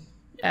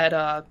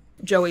at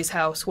Joey's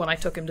house when I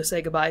took him to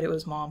say goodbye to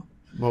his mom.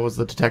 What was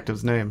the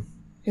detective's name?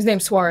 His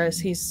name's Suarez.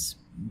 He's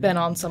been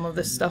on some of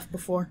this stuff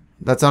before.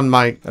 That's on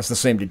my... That's the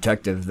same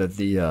detective that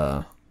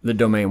the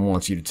domain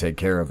wants you to take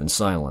care of in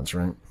silence,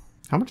 right?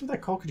 How much of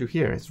that call could you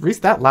hear? Is Reese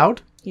that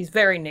loud? He's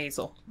very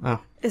nasal.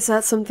 Oh. Is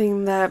that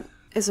something that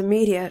is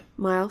immediate,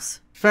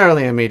 Miles?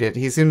 Fairly immediate.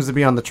 He seems to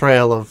be on the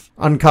trail of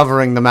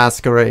uncovering the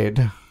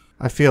masquerade.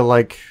 I feel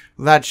like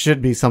that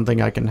should be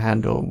something I can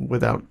handle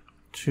without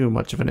too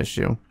much of an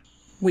issue.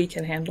 We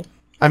can handle.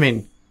 I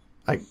mean,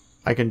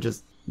 I can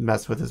just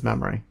mess with his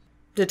memory.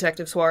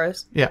 Detective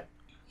Suarez? Yeah.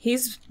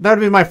 That would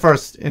be my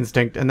first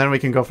instinct, and then we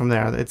can go from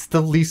there. It's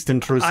the least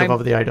intrusive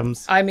of the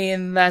items. I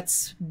mean,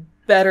 that's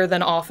better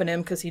than offing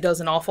him, because he does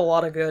an awful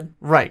lot of good.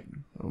 Right.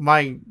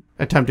 My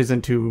attempt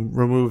isn't to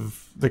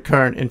remove the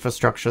current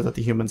infrastructure that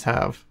the humans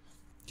have.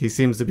 He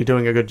seems to be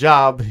doing a good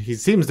job. He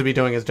seems to be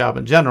doing his job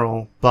in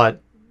general,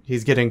 but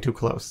he's getting too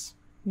close.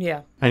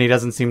 Yeah. And he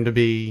doesn't seem to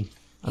be...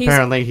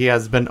 Apparently he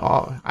has been...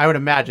 I would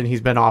imagine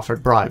he's been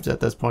offered bribes at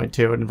this point,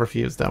 too, and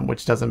refused them,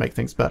 which doesn't make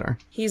things better.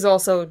 He's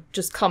also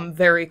just come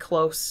very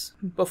close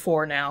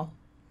before now.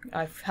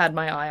 I've had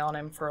my eye on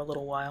him for a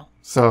little while.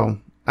 So,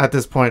 at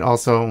this point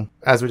also,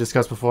 as we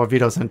discussed before,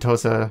 Vito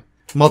Santosa,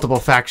 multiple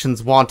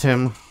factions want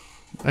him,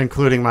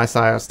 including my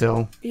sire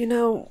still. You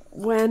know,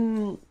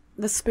 when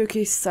the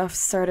spooky stuff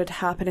started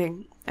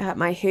happening at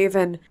my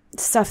haven,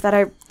 stuff that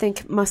I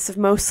think must have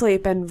mostly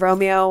been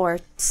Romeo, or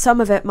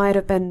some of it might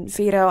have been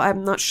Vito,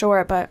 I'm not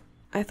sure, but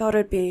I thought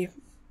it'd be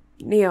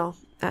Neil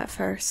at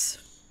first.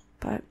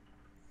 But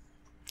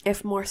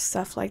if more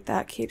stuff like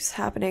that keeps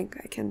happening,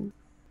 I can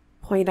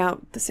point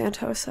out the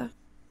Santosa.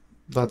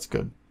 That's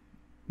good.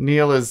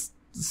 Neil is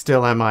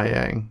still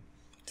MIA.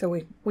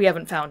 So we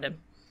haven't found him.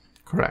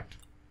 Correct.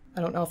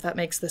 I don't know if that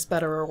makes this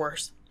better or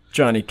worse.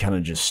 Johnny kind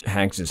of just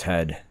hangs his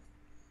head.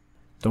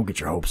 Don't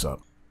get your hopes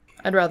up.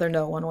 I'd rather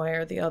know one way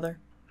or the other.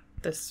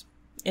 This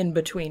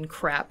in-between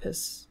crap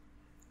it's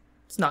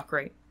not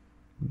great.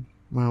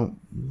 Well,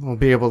 we'll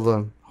be able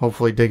to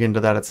hopefully dig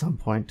into that at some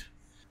point.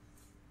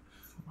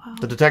 Wow.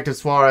 The Detective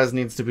Suarez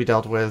needs to be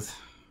dealt with.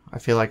 I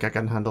feel like I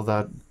can handle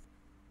that.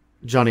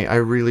 Johnny, I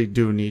really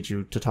do need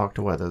you to talk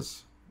to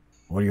Weathers.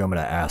 What do you want me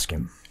to ask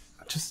him?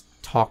 Just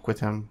talk with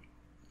him.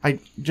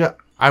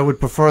 I would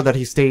prefer that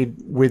he stayed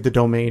with the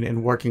domain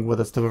and working with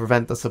us to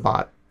prevent the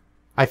Sabbat.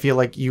 I feel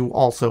like you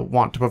also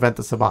want to prevent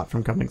the Sabbat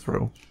from coming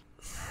through.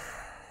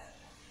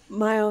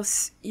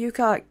 Miles, you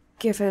got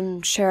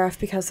given sheriff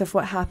because of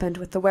what happened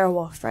with the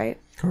werewolf, right?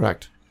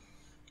 Correct.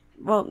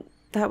 Well,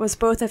 that was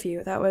both of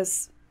you. That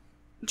was...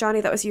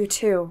 Johnny, that was you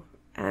too.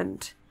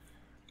 And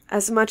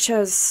as much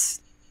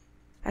as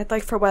I'd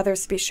like for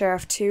Weathers to be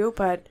sheriff too,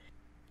 but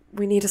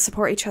we need to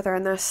support each other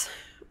in this.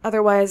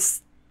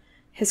 Otherwise,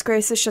 His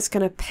Grace is just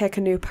going to pick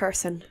a new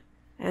person,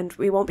 and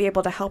we won't be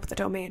able to help the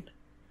domain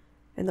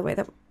in the way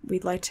that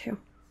we'd like to.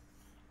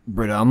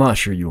 Britta, I'm not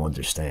sure you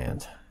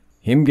understand.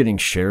 Him getting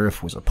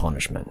sheriff was a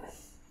punishment.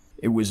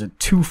 It was a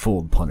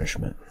twofold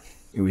punishment.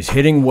 It was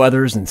hitting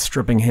Weathers and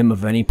stripping him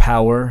of any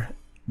power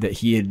that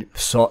he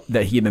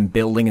had been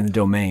building in the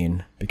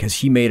domain because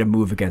he made a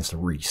move against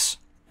Reese.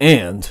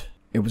 And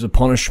it was a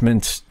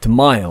punishment to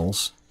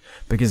Miles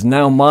because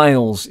now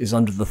Miles is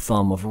under the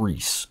thumb of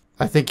Reese.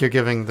 I think you're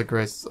giving the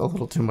Grace a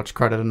little too much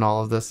credit in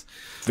all of this.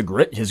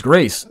 His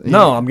Grace?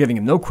 No, I'm giving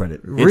him no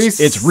credit. Reese...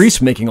 It's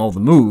Reese making all the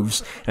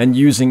moves and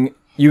using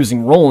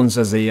Rowlands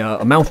as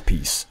a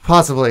mouthpiece.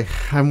 Possibly.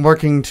 I'm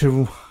working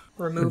to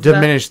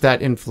diminish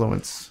that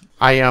influence.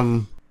 I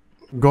am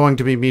going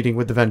to be meeting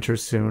with the Venture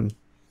soon.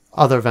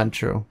 Other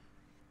Venture.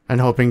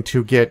 And hoping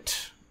to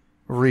get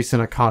Reese in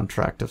a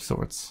contract of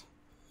sorts.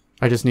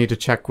 I just need to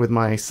check with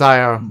my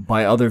sire.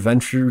 By other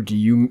Venture, do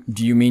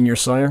you mean your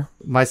sire?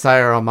 My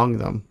sire among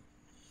them.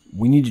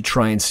 We need to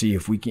try and see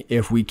if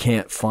we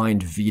can't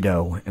find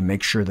Vito and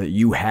make sure that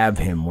you have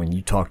him when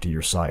you talk to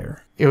your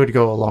sire. It would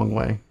go a long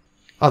way.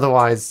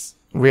 Otherwise,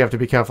 we have to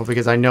be careful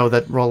because I know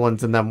that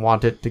Rowlands and them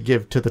want it to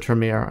give to the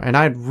Tremere, and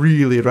I'd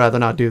really rather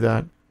not do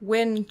that.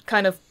 Wynn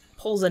kind of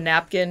pulls a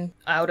napkin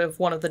out of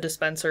one of the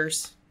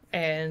dispensers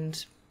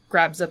and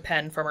grabs a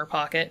pen from her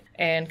pocket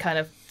and kind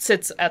of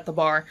sits at the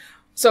bar.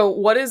 So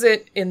what is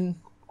it in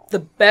the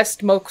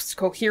best, most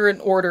coherent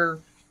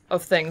order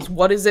of things?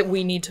 What is it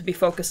we need to be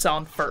focused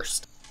on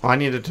first? Well, I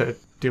needed to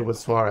deal with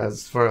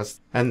Suarez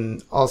first,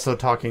 and also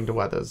talking to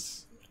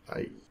Weathers.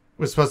 I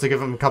was supposed to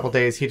give him a couple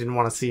days. He didn't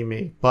want to see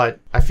me, but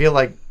I feel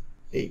like,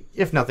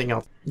 if nothing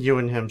else, you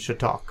and him should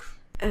talk.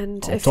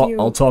 And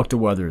I'll talk to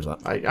Weathers.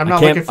 I'm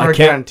not looking for a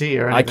guarantee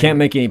or anything. I can't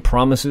make any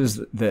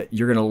promises that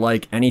you're going to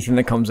like anything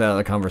that comes out of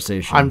the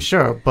conversation. I'm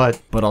sure,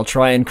 but I'll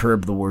try and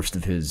curb the worst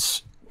of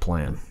his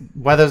plan.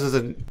 Weathers is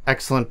an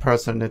excellent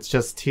person. It's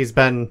just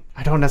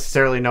I don't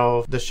necessarily know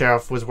if the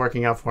sheriff was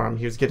working out for him.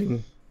 He was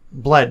getting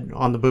bled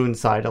on the Boone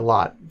side a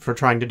lot for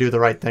trying to do the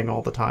right thing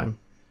all the time.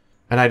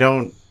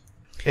 And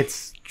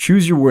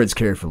choose your words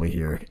carefully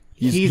here.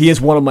 He is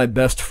one of my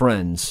best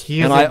friends,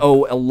 and I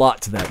owe a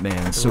lot to that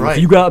man. So right.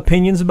 If you got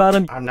opinions about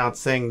him... I'm not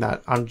saying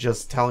that. I'm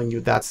just telling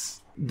you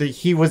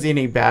he was in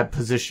a bad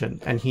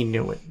position, and he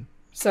knew it.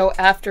 So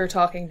after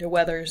talking to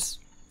Weathers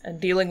and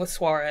dealing with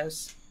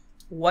Suarez,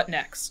 what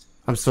next?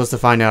 I'm supposed to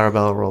find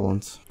Arabella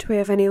Rowlands. Do we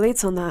have any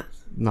leads on that?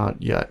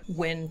 Not yet.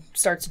 Wynn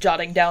starts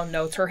jotting down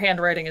notes. Her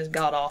handwriting is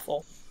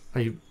god-awful.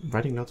 Are you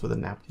writing notes with a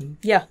napkin?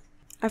 Yeah.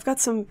 I've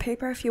got some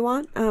paper if you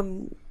want.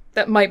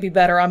 That might be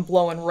better. I'm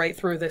blowing right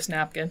through this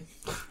napkin.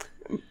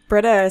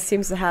 Britta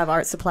seems to have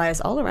art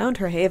supplies all around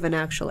her haven,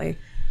 actually.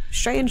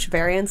 Strange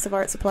variants of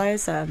art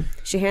supplies.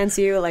 She hands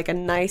you like a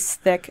nice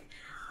thick,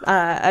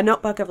 a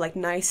notebook of like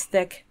nice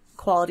thick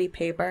quality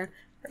paper,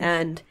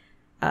 and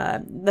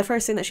the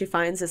first thing that she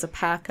finds is a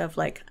pack of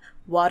like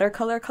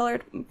watercolor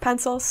colored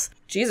pencils.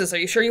 Jesus, are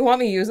you sure you want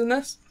me using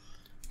this?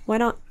 Why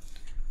not?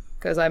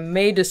 Because I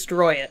may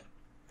destroy it.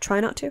 Try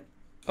not to.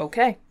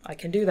 Okay, I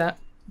can do that.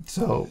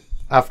 So,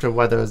 after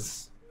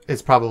Weathers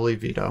is probably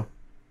Veto.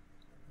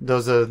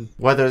 Those are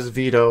Weathers,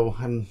 Veto,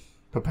 and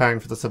preparing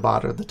for the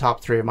Sabbat are the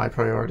top 3 of my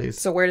priorities.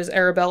 So where does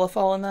Arabella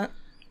fall in that?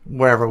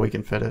 Wherever we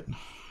can fit it.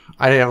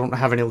 I don't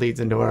have any leads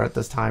into her at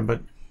this time,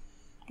 but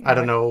I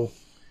don't know.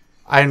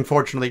 I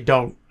unfortunately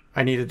don't.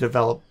 I need to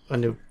develop a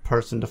new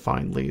person to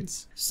find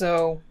leads.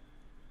 So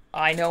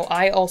I know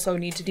I also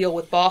need to deal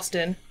with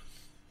Boston,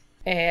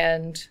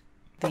 and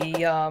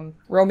the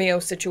Romeo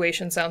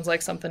situation sounds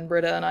like something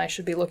Britta and I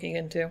should be looking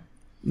into.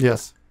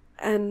 Yes.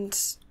 And,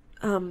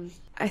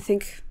 I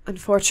think,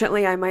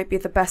 unfortunately, I might be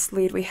the best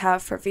lead we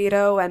have for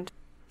Veto, and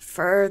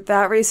for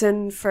that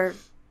reason, for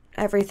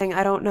everything,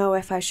 I don't know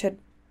if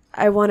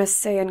I want to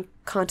stay in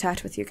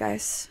contact with you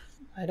guys.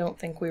 I don't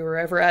think we were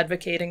ever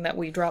advocating that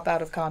we drop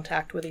out of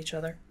contact with each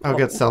other. I'll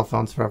get cell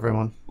phones for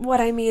everyone.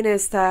 What I mean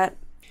is that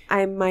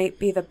I might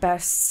be the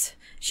best...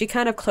 She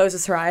kind of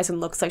closes her eyes and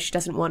looks like she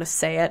doesn't want to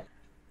say it.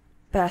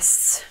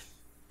 Best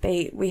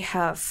bait we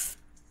have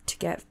to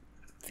get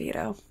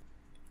Veto.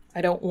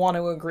 I don't want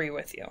to agree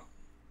with you.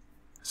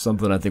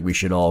 Something I think we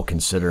should all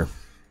consider.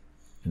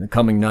 In the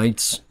coming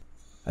nights,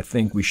 I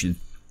think we should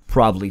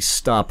probably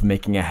stop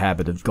making a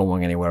habit of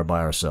going anywhere by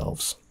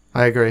ourselves.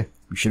 I agree.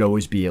 We should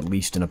always be at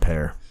least in a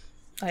pair.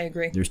 I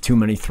agree. There's too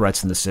many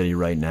threats in the city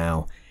right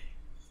now,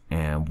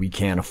 and we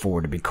can't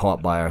afford to be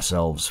caught by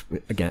ourselves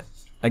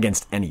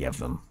against any of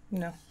them.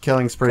 No.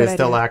 Killing spree Good is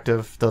still idea.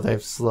 active, though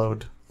they've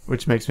slowed,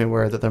 which makes me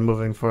worried that they're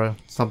moving for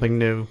something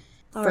new.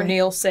 All For right.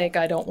 Neil's sake,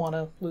 I don't want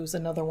to lose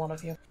another one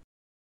of you.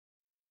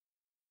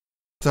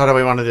 So how do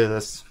we want to do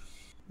this?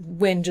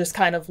 Wynn just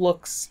kind of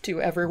looks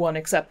to everyone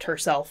except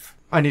herself.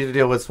 I need to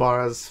deal with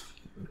Suarez.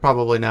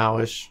 Probably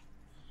now-ish.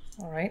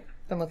 All right,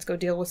 then let's go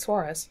deal with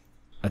Suarez.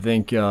 I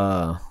think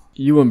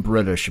you and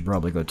Britta should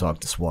probably go talk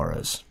to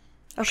Suarez.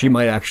 Okay. She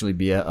might actually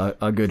be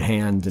a good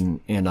hand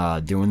in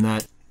doing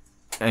that.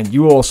 And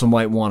you also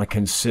might want to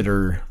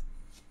consider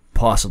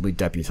possibly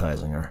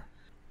deputizing her.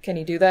 Can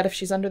you do that if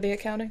she's under the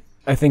accounting?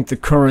 I think the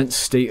current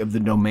state of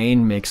the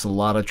domain makes a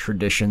lot of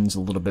traditions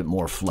a little bit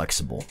more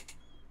flexible.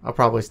 I'll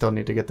probably still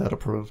need to get that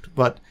approved,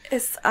 but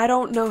I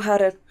don't know how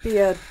to be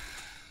a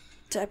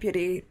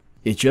deputy.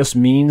 It just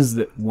means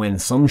that when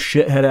some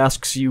shithead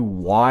asks you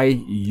why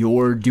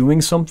you're doing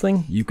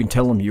something, you can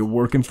tell him you're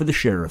working for the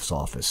sheriff's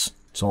office.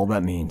 That's all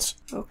that means.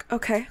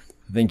 Okay.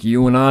 I think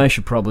you and I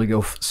should probably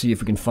go see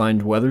if we can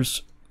find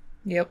Weathers.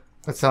 Yep.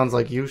 it sounds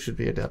like you should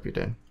be a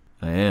deputy.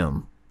 I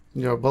am.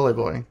 You're a bully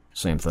boy.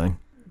 Same thing.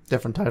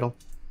 Different title.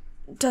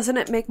 Doesn't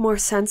it make more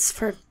sense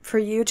for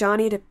you,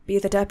 Johnny, to be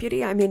the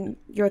deputy? I mean,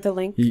 you're the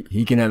link.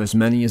 He can have as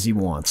many as he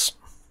wants,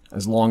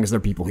 as long as they're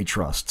people he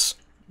trusts.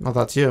 Well,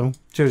 that's you.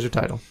 Choose your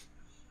title.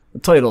 The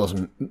title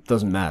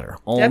doesn't matter.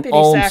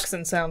 Deputy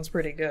Saxon sounds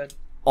pretty good.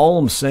 All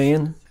I'm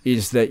saying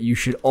is that you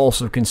should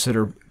also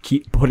consider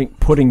keep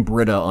putting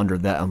Britta under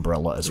that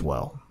umbrella as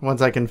well.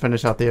 Once I can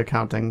finish out the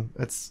accounting,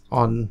 it's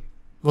on.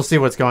 We'll see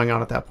what's going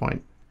on at that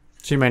point.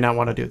 She may not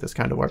want to do this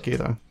kind of work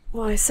either.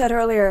 Well, I said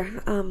earlier,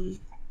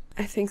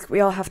 I think we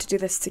all have to do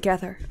this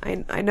together.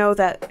 I know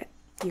that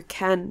you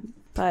can,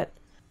 but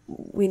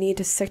we need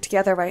to stick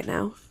together right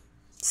now.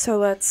 So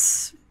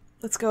let's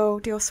go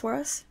deal with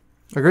Suarez.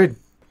 Agreed.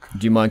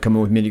 Do you mind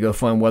coming with me to go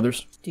find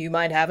Weathers? Do you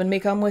mind having me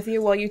come with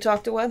you while you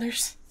talk to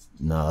Weathers?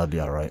 No, that'd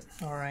be alright.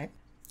 All right.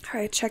 All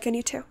right, check in,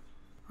 you two.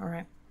 All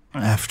right.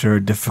 After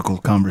a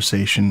difficult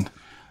conversation,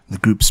 the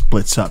group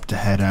splits up to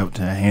head out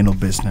to handle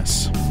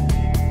business.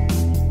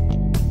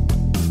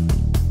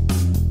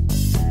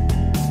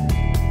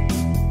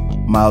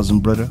 Miles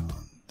and Britta,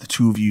 the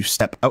two of you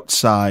step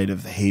outside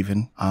of the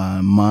Haven.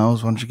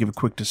 Miles, why don't you give a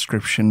quick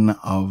description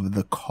of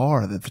the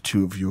car that the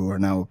two of you are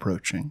now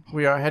approaching?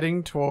 We are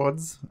heading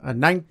towards a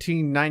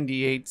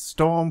 1998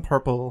 Storm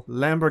Purple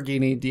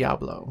Lamborghini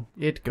Diablo.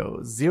 It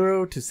goes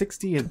 0 to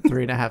 60 in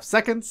 3.5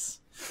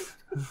 seconds.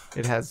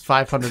 It has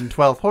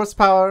 512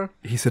 horsepower.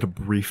 He said a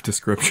brief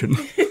description.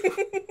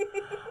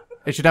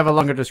 It should have a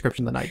longer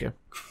description than I do.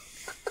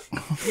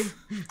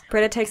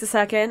 Britta takes a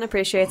second,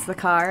 appreciates the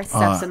car,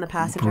 steps in the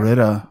passenger.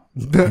 Britta,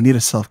 I need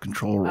a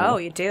self-control roll. Oh,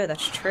 you do.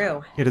 That's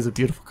true. It is a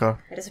beautiful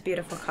car. It is a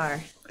beautiful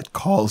car. It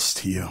calls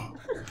to you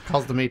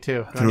Calls to me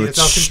too. Do I through need a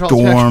its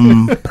self-control check?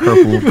 storm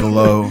purple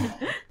glow,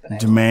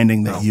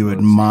 demanding that you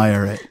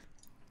admire it.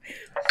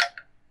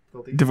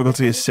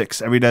 Difficulty is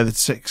 6. Every die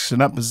that's 6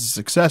 and up is a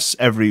success.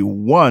 Every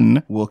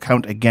 1 will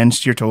count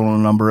against your total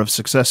number of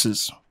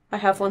successes. I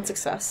have one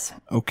success.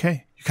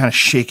 Okay. You kind of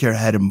shake your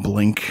head and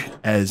blink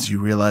as you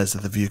realize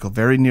that the vehicle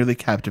very nearly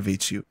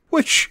captivates you,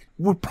 which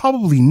would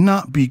probably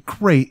not be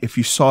great if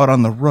you saw it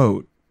on the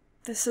road.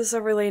 This is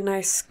a really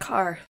nice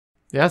car.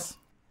 Yes?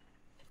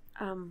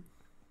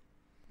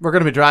 We're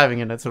going to be driving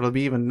in it, so it'll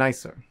be even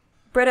nicer.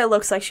 Britta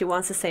looks like she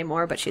wants to say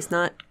more, but she's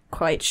not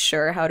quite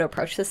sure how to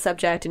approach this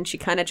subject, and she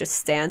kind of just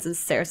stands and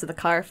stares at the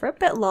car for a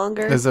bit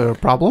longer. Is there a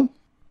problem?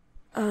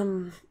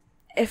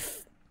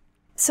 If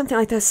something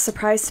like this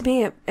surprised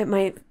me,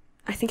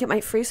 I think it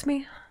might freeze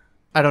me.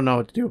 I don't know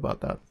what to do about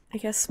that. I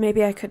guess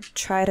maybe I could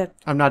try to...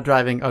 I'm not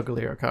driving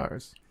uglier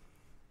cars.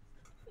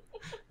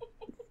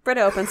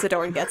 Britta opens the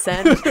door and gets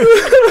in.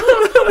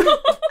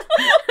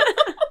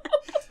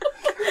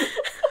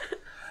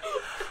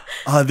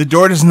 The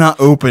door does not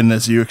open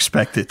as you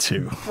expect it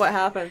to. What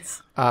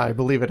happens? I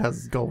believe it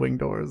has gull-wing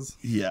doors.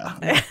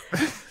 Yeah.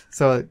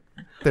 So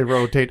they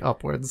rotate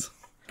upwards.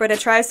 Britta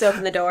tries to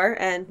open the door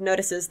and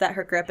notices that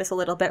her grip is a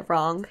little bit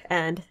wrong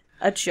and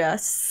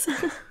adjusts.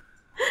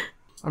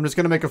 I'm just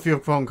going to make a few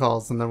phone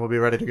calls and then we'll be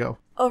ready to go.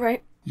 All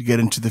right. You get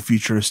into the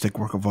futuristic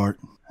work of art,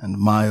 and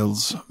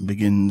Miles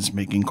begins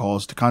making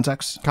calls to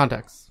contacts.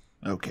 Contacts.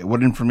 Okay,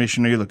 what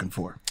information are you looking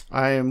for?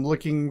 I am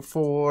looking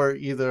for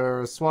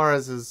either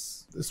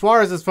Suarez's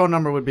phone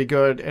number would be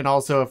good, and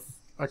also if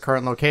a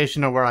current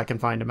location or where I can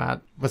find him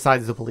at,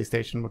 besides the police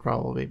station, would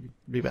probably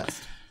be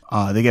best.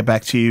 They get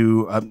back to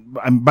you.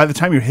 By the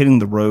time you're hitting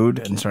the road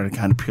and starting to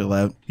kind of peel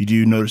out, you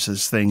do notice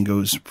this thing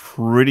goes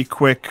pretty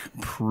quick,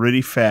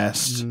 pretty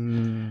fast,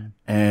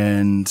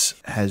 and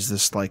has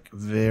this like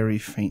very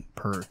faint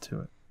purr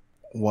to it.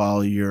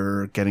 While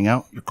you're getting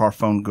out, your car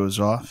phone goes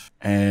off,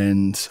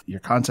 and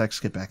your contacts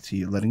get back to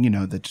you, letting you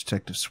know that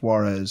Detective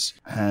Suarez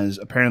has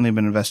apparently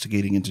been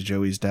investigating into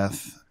Joey's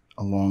death,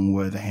 along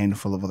with a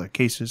handful of other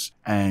cases,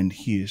 and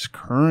he is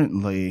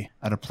currently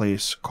at a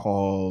place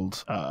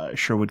called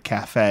Sherwood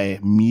Cafe,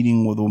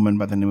 meeting with a woman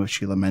by the name of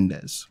Sheila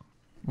Mendez.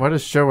 Why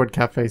does Sherwood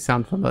Cafe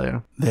sound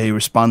familiar? They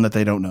respond that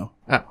they don't know.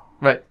 Oh,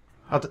 right.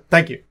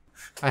 Thank you.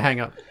 I hang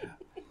up.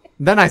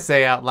 Then I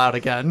say out loud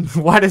again,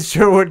 why does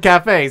Sherwood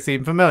Cafe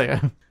seem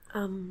familiar?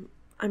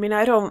 I mean,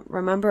 I don't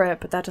remember it,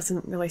 but that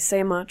doesn't really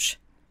say much.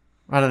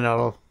 I don't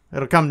know.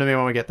 It'll come to me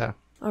when we get there.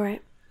 All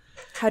right.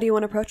 How do you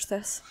want to approach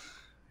this?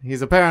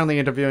 He's apparently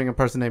interviewing a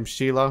person named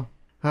Sheila.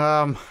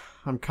 I'm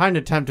kind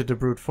of tempted to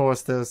brute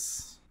force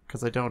this,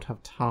 because I don't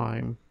have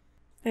time.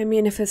 I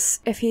mean, if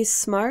he's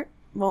smart,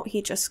 won't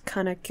he just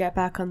kind of get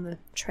back on the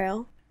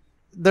trail?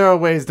 There are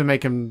ways to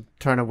make him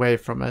turn away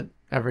from it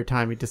every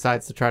time he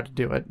decides to try to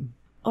do it.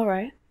 All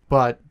right.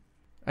 But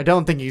I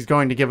don't think he's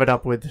going to give it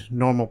up with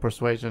normal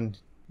persuasion.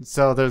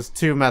 So there's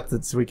two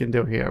methods we can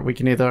do here. We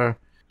can either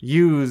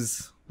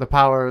use the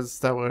powers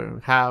that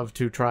we have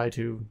to try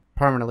to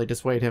permanently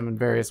dissuade him in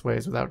various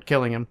ways without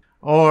killing him,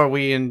 or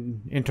we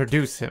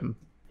introduce him.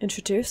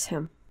 Introduce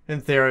him? In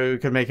theory, we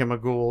could make him a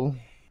ghoul.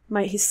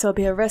 Might he still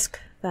be a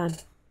risk, then?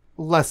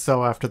 Less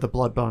so after the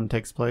blood bond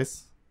takes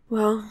place.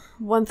 Well,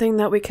 one thing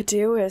that we could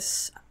do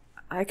is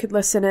I could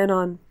listen in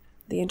on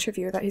the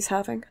interview that he's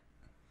having.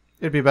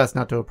 It'd be best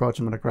not to approach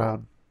him in a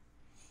crowd.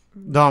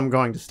 Though I'm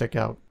going to stick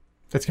out.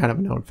 It's kind of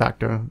a known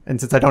factor.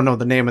 And since I don't know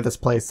the name of this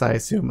place, I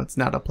assume it's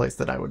not a place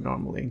that I would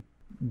normally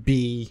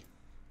be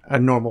a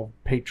normal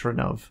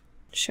patron of.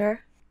 Sure.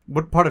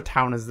 What part of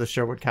town is the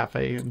Sherwood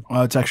Cafe in?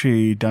 It's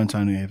actually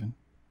downtown New Haven.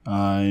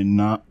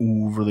 Not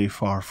overly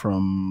far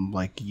from,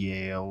 like,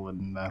 Yale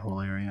and that whole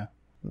area.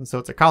 So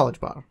it's a college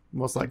bar,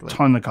 most likely.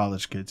 Ton of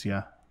college kids,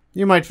 yeah.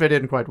 You might fit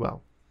in quite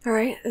well. All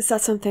right. Is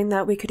that something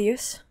that we could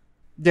use?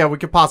 Yeah, we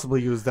could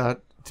possibly use that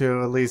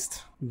to at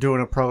least do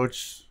an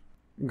approach,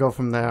 go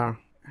from there.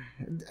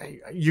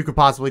 You could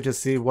possibly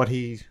just see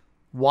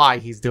why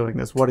he's doing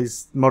this, what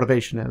his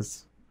motivation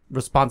is,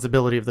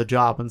 responsibility of the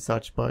job and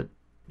such, but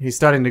he's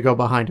starting to go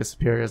behind his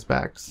superiors'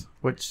 backs,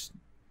 which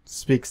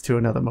speaks to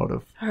another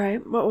motive. All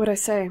right. What would I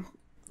say?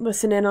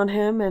 Listen in on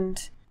him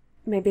and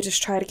maybe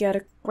just try to get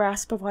a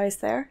grasp of why he's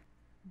there?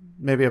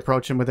 Maybe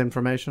approach him with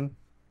information.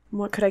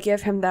 What could I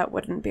give him that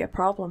wouldn't be a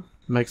problem?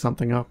 Make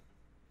something up.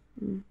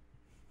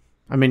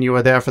 I mean, you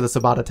were there for the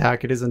Sabbat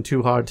attack. It isn't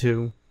too hard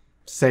to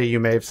say you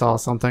may have saw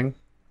something.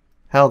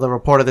 Hell, the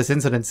report of this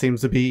incident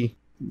seems to be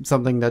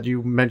something that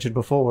you mentioned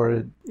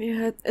before.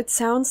 Yeah, it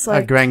sounds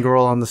like... A grand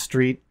girl on the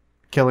street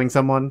killing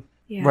someone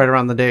right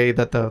around the day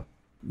that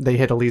they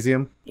hit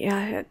Elysium.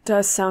 Yeah, it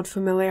does sound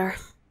familiar.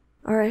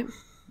 All right.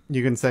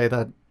 You can say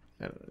that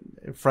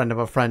a friend of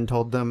a friend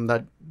told them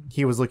that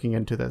he was looking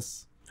into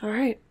this. All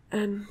right,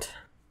 and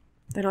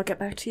then I'll get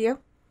back to you?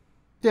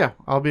 Yeah,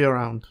 I'll be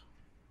around.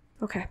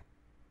 Okay.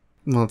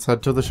 Let's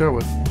head to the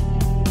Sherwood.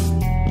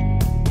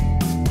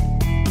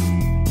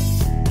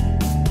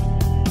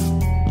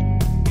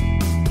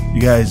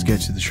 You guys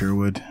get to the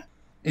Sherwood.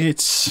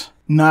 It's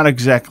not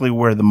exactly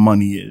where the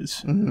money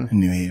is in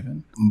New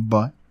Haven,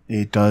 but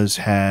it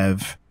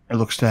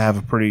looks to have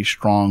a pretty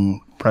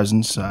strong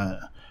presence.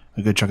 A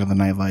good chunk of the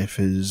nightlife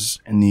is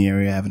in the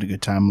area having a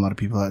good time. A lot of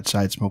people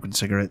outside smoking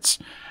cigarettes,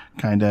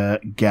 kind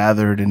of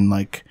gathered in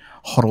like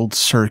huddled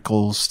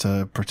circles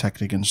to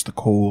protect against the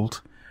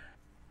cold.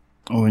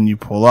 When you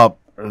pull up,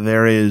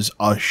 there is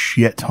a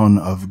shit ton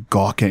of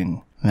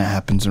gawking that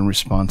happens in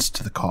response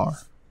to the car.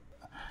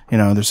 You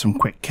know, there's some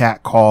quick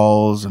cat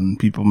calls and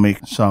people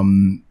make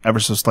some ever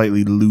so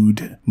slightly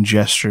lewd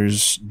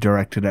gestures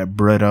directed at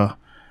Britta.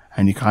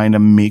 And you kind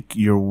of make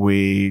your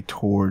way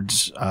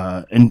towards,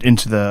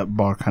 into the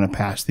bar, kind of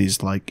past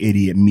these, like,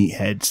 idiot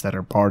meatheads that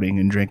are partying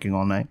and drinking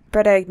all night.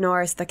 Britta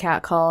ignores the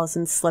cat calls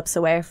and slips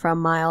away from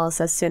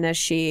Miles as soon as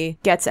she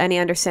gets any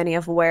understanding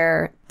of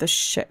where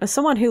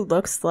someone who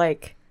looks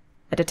like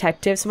a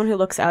detective, someone who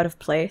looks out of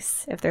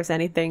place, if there's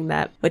anything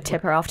that would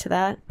tip her off to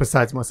that.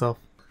 Besides myself.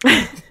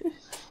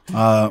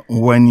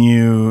 When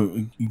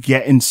you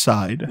get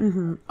inside,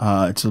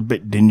 it's a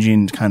bit dingy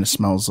and kind of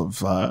smells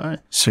of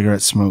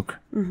cigarette smoke.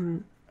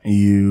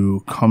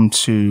 you come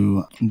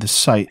to the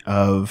site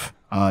of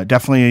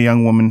definitely a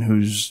young woman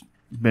who's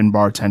been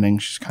bartending.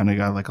 She's kind of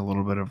got like a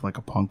little bit of like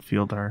a punk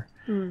feel to her.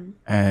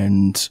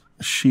 And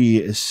she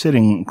is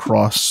sitting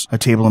across a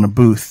table in a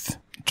booth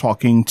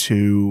talking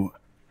to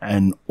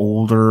an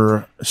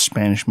older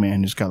Spanish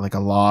man who's got like a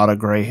lot of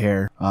gray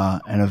hair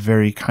and a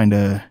very kind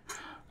of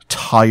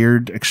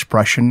tired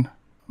expression,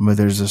 but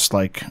there's this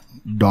like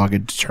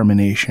dogged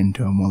determination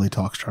to him while he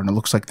talks to her, and it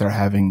looks like they're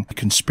having a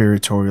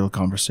conspiratorial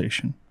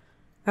conversation.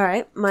 All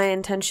right, my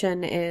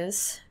intention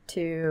is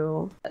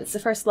it's the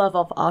first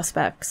level of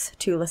Auspex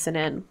to listen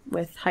in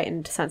with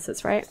heightened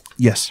senses, right?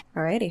 Yes.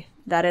 Alrighty.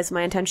 That is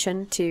my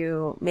intention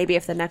to maybe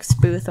if the next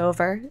booth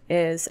over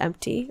is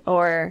empty,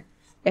 or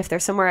if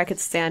there's somewhere I could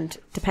stand,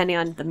 depending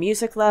on the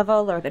music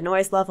level or the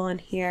noise level in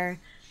here,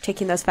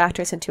 taking those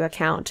factors into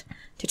account,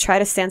 to try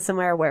to stand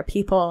somewhere where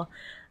people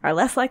are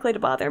less likely to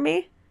bother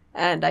me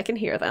and I can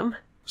hear them.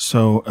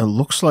 So it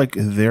looks like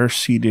they're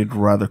seated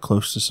rather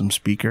close to some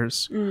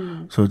speakers.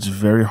 So it's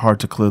very hard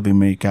to clearly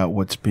make out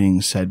what's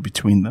being said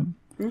between them.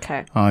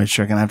 Okay. So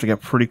you're going to have to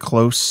get pretty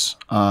close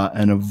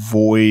and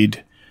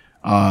avoid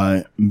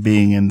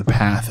being in the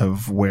path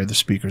of where the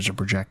speakers are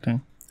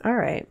projecting. All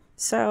right.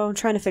 So I'm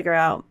trying to figure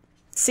out,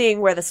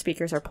 seeing where the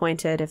speakers are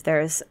pointed, if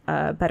there's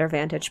a better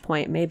vantage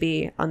point,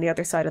 maybe on the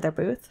other side of their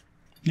booth.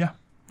 Yeah.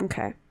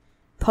 Okay.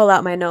 Pull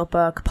out my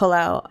notebook, pull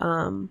out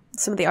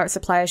some of the art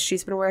supplies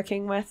she's been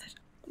working with,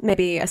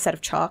 maybe a set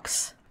of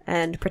chalks,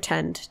 and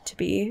pretend to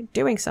be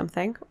doing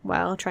something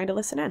while trying to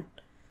listen in.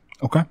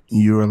 Okay.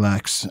 You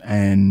relax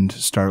and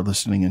start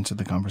listening into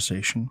the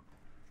conversation.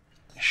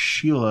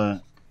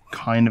 Sheila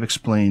kind of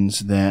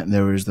explains that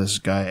there was this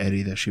guy,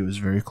 Eddie, that she was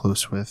very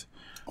close with,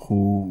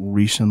 who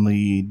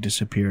recently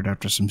disappeared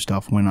after some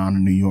stuff went on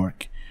in New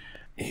York.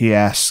 He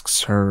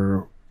asks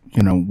her,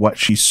 what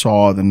she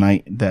saw the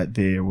night that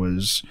there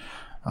was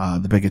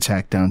the big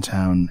attack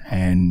downtown,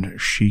 and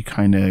she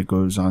kind of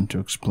goes on to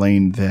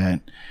explain that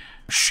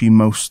she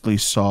mostly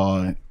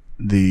saw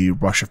the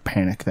rush of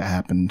panic that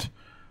happened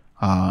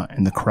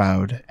in the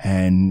crowd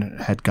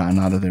and had gotten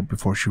out of there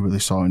before she really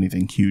saw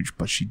anything huge.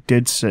 But she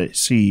did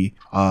see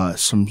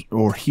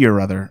hear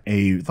a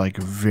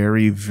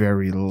very,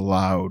 very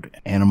loud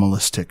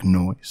animalistic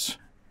noise.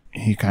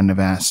 He kind of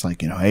asks,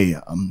 hey,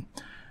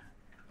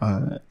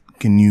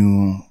 can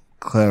you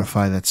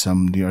clarify that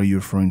are you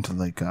referring to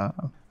like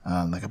a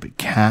big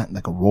cat,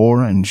 like a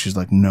roar? And she's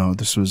like, no,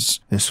 this was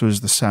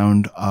the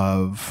sound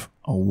of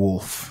a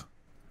wolf.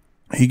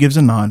 He gives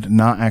a nod,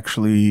 not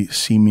actually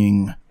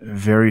seeming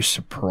very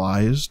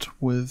surprised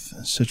with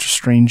such a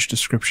strange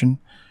description,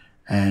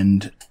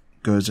 and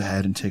goes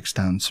ahead and takes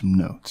down some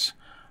notes.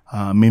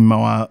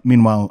 Meanwhile,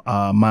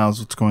 Miles,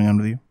 what's going on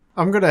with you?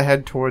 I'm going to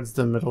head towards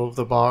the middle of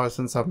the bar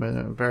since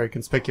I'm very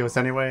conspicuous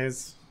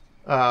anyways.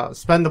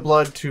 Spend the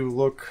blood to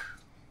look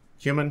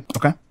human.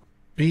 Okay.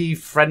 Be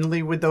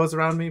friendly with those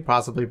around me,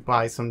 possibly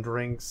buy some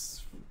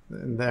drinks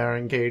in there,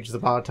 engage the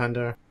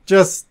bartender.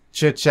 Just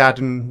chit-chat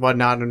and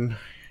whatnot, and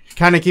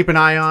kind of keep an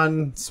eye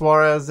on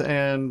Suarez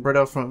and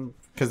Britta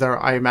because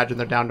I imagine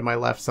they're down to my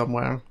left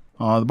somewhere.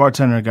 The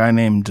bartender, a guy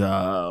named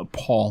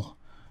Phil.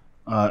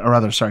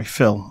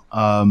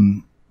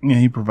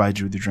 He provides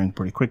you with your drink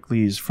pretty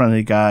quickly. He's a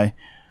friendly guy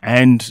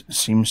and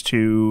seems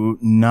to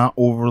not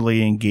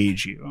overly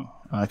engage you,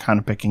 kind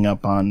of picking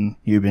up on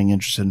you being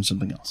interested in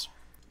something else.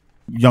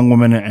 Young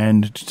woman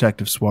and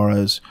Detective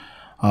Suarez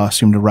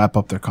seem to wrap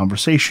up their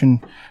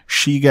conversation.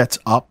 She gets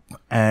up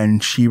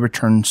and she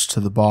returns to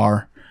the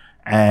bar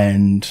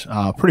and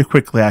pretty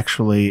quickly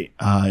actually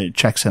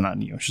checks in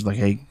on you. She's like,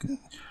 hey,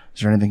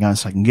 is there anything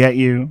else I can get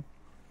you?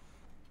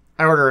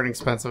 I order an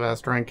expensive ass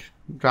drink,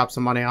 drop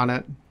some money on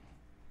it.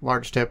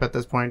 Large tip at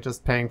this point,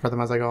 just paying for them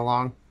as I go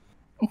along.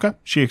 Okay.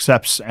 She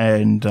accepts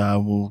and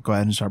we'll go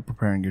ahead and start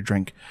preparing your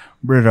drink.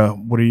 Britta,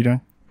 what are you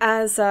doing?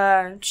 As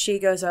she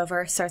goes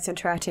over, starts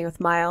interacting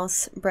with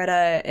Miles,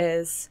 Britta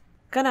is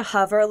going to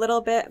hover a little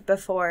bit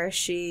before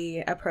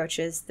she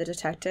approaches the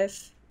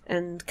detective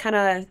and kind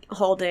of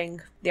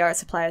holding the art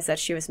supplies that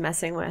she was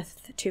messing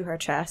with to her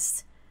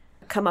chest,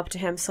 come up to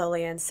him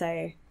slowly and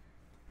say,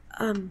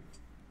 I'm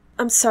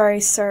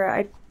sorry,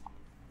 sir.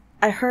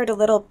 I heard a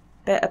little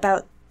bit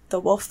about the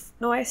wolf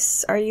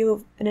noise. Are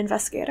you an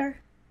investigator?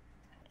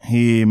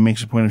 He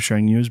makes a point of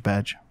showing you his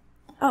badge.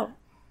 Oh.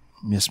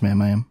 Yes,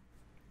 ma'am, I am.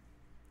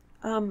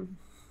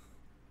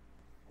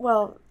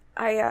 Well,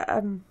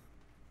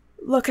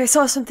 look, I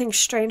saw something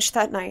strange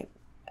that night,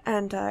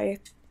 and I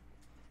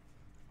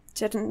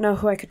didn't know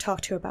who I could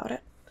talk to about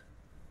it.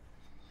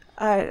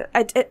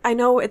 I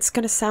know it's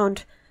gonna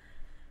sound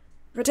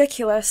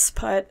ridiculous,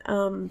 but,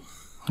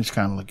 He's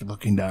kind of like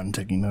looking down and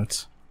taking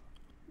notes.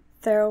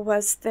 There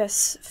was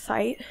this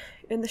fight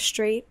in the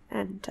street,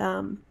 and,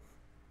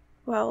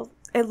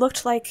 it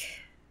looked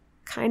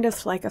kind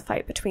of like a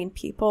fight between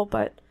people,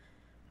 but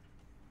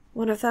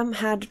one of them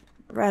had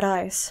red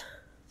eyes.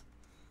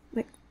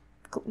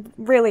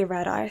 Really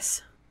red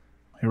eyes.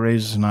 He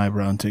raises an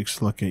eyebrow and takes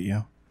a look at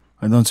you.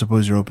 I don't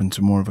suppose you're open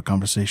to more of a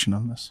conversation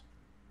on this.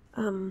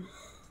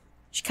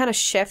 She kind of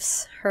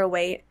shifts her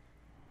weight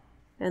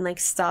and, like,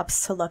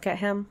 stops to look at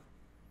him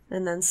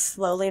and then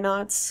slowly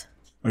nods.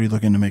 Are you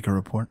looking to make a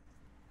report?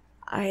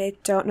 I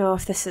don't know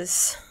if this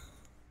is...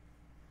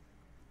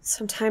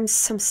 Sometimes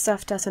some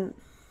stuff doesn't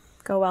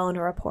go well in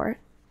a report.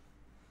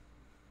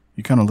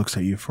 He kind of looks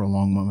at you for a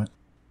long moment.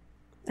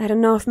 I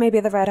don't know if maybe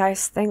the red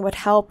eyes thing would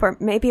help, or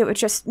maybe it would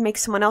just make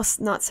someone else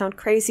not sound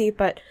crazy,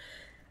 but...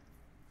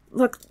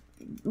 Look,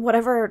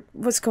 whatever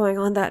was going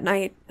on that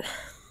night,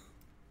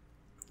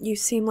 you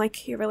seem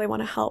like you really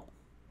want to help.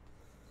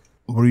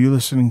 Were you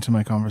listening to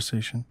my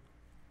conversation?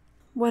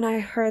 When I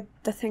heard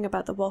the thing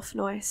about the wolf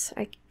noise,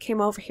 I came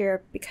over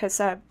here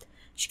because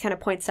she kind of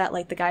points at,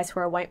 like, the guys who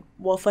are white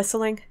wolf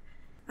whistling.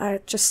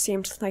 It just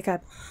seemed like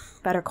a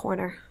better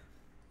corner.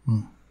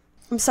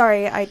 I'm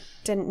sorry, I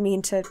didn't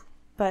mean to,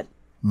 but...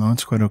 No,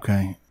 it's quite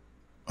okay.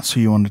 So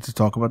you wanted to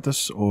talk about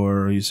this,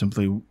 or you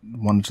simply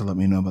wanted to let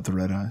me know about the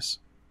red eyes?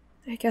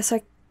 I guess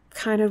I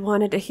kind of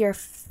wanted to hear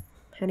if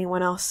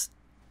anyone else...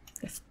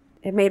 If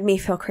it made me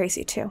feel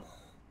crazy, too.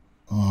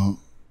 Well,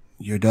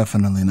 you're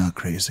definitely not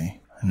crazy.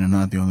 And you're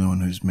not the only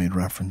one who's made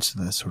reference to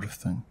that sort of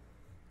thing.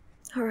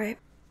 All right.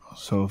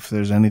 So if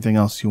there's anything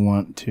else you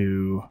want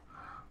to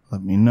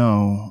let me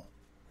know,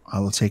 I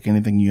will take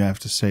anything you have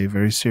to say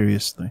very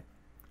seriously.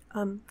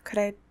 Could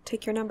I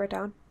take your number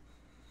down?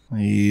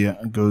 He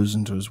goes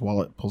into his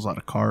wallet, pulls out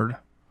a card,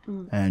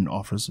 and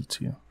offers it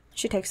to you.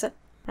 She takes it,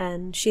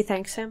 and she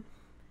thanks him,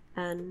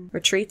 and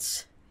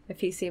retreats,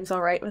 if he seems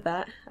all right with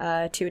that,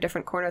 to a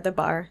different corner of the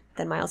bar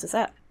than Miles is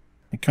at.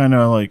 He kind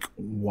of, like,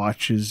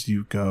 watches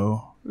you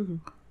go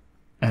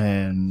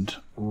and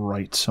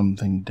writes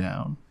something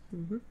down.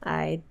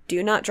 I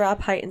do not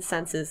drop heightened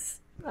senses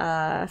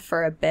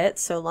for a bit,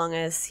 so long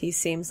as he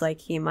seems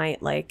like he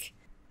might, like...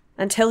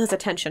 Until his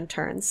attention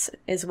turns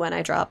is when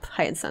I drop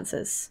heightened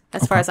senses,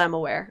 as far as I'm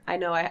aware. I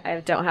know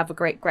I don't have a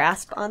great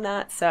grasp on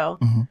that, so...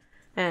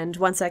 And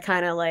once I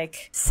kind of,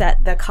 like,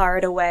 set the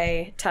card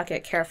away, tuck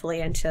it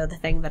carefully into the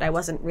thing that I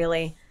wasn't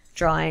really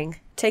drawing,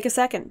 take a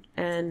second.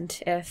 And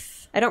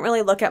if I don't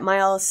really look at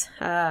Miles,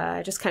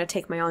 I just kind of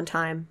take my own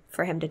time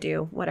for him to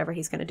do whatever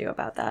he's going to do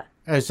about that.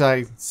 As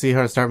I see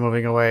her start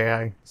moving away,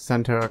 I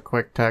send her a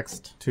quick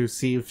text to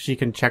see if she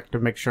can check to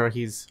make sure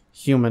he's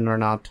human or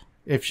not.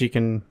 If she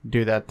can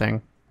do that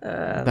thing.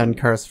 Then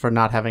curse for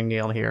not having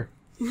Neil here.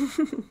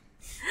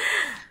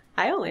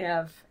 I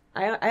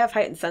have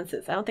heightened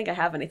senses. I don't think I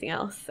have anything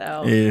else,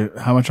 so...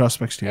 How much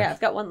aspects do you Yeah, have?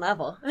 I've got one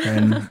level.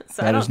 And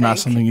So that is not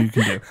something you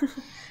can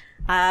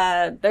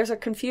do. There's a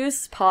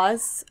confused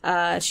pause.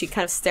 She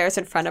kind of stares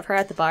in front of her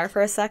at the bar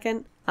for a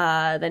second.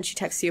 Then she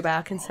texts you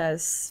back and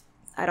says,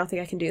 I don't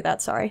think I can do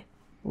that, sorry.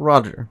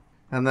 Roger.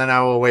 And then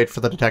I will wait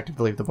for the detective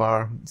to leave the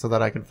bar so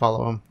that I can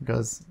follow him,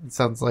 because it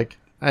sounds like...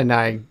 And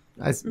I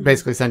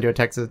basically send you a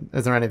text.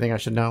 Is there anything I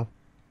should know?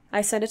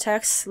 I send a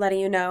text letting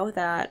you know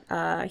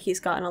that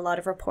he's gotten a lot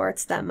of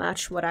reports that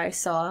match what I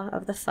saw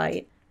of the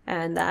fight,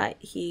 and that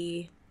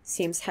he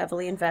seems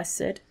heavily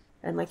invested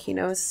and like he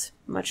knows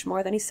much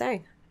more than he's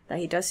saying. That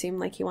he does seem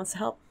like he wants to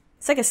help.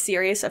 It's like a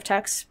series of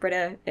texts.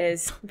 Britta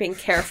is being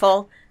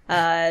careful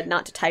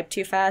not to type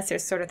too fast.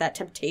 There's sort of that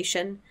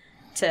temptation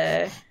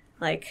to,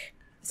 like,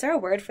 is there a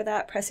word for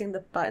that? Pressing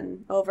the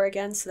button over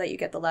again so that you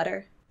get the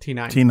letter?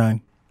 T9.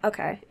 T9.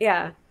 Okay,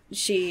 yeah.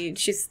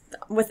 She's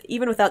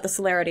even without the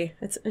celerity,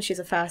 she's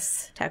a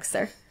fast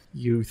texter.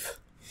 Youth.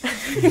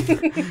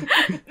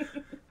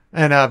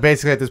 And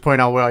basically at this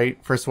point I'll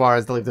wait for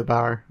Suarez to leave the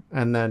bar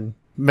and then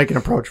make an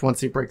approach once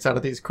he breaks out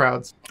of these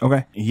crowds.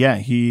 Okay. Yeah,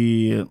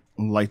 he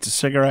lights a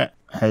cigarette,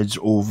 heads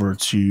over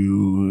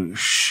to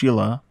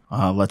Sheila,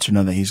 lets her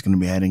know that he's going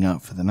to be heading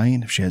out for the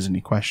night. If she has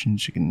any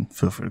questions, she can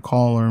feel free to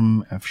call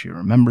him. If she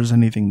remembers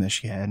anything that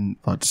she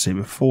hadn't thought to say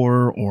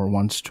before or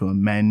wants to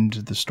amend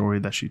the story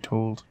that she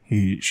told,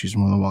 she's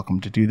more than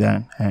welcome to do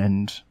that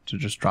and to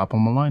just drop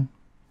him a line.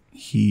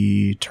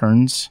 He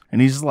turns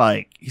and he's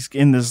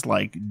in this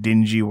like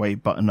dingy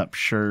white button-up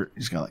shirt.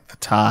 He's got like the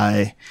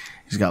tie.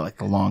 He's got like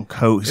the long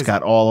coat. He's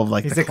got all of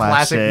like the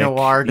classic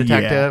noir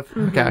detective.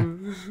 Yeah. Okay.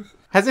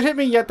 Has it hit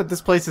me yet that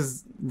this place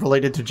is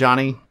related to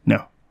Johnny?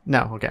 No.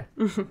 No, okay.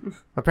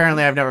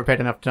 Apparently I've never paid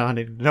enough to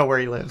Johnny to know where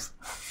he lives.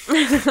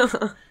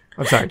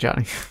 I'm sorry,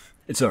 Johnny.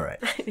 It's all right.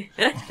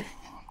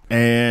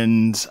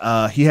 And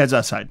he heads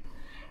outside.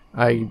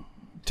 I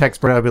text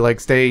Britta, I'll be like,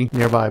 stay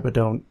nearby, but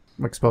don't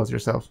expose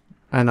yourself.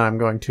 And I'm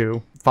going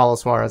to follow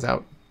Suarez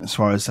out.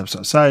 Suarez steps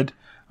outside.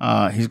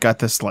 He's got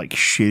this like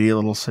shitty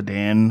little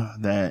sedan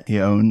that he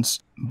owns.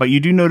 But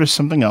you do notice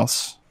something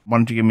else. Why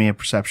don't you give me a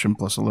perception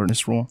plus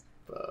alertness roll?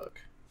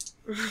 Fuck.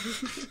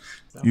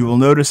 You will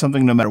notice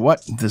something no matter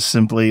what. This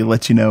simply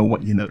lets you know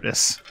what you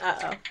notice.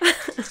 Uh-oh.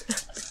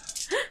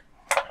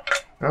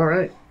 All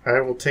right. I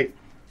will take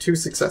 2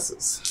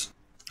 successes.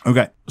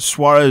 Okay.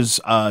 Suarez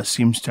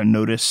seems to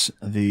notice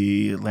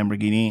the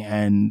Lamborghini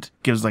and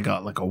gives like a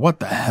what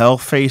the hell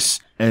face.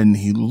 And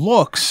he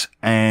looks,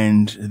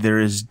 and there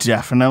is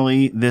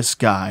definitely this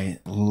guy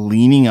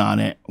leaning on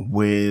it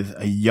with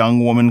a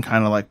young woman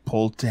kind of like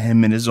pulled to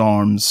him in his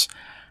arms.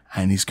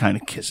 and he's kind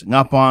of kissing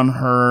up on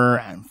her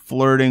and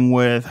flirting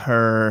with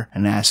her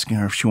and asking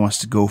her if she wants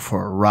to go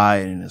for a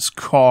ride in his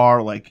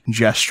car, like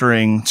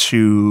gesturing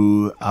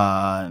to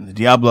the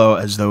Diablo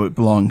as though it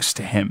belongs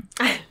to him.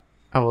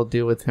 I will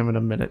deal with him in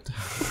a minute.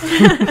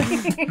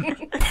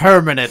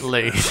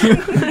 Permanently.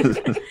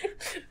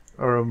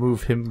 Or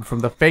remove him from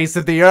the face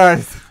of the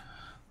earth.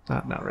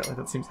 Not really.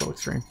 That seems a little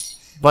extreme.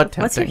 But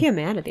tempting. What's your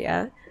humanity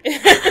at?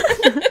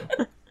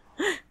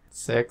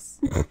 6.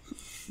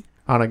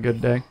 On a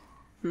good day.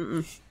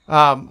 So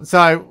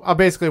I'll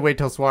basically wait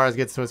till Suarez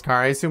gets to his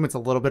car. I assume it's a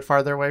little bit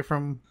farther away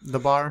from the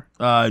bar.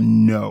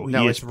 No,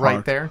 No, it's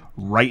right there.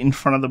 right in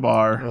front of the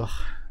bar. Ugh.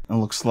 It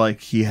looks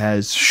like he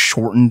has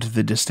shortened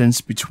the distance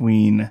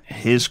between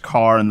his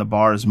car and the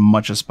bar as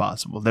much as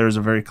possible. There is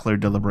a very clear,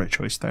 deliberate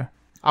choice there.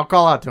 I'll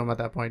call out to him at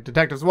that point.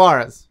 Detective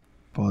Suarez.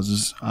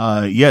 Pauses.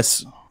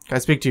 Yes, Can I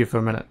speak to you for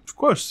a minute? of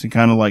course. He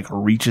kind of like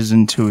reaches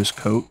into his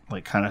coat,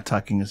 like kind of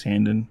tucking his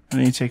hand in, and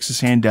then he takes his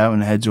hand out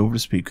and heads over to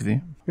speak with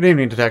you. Good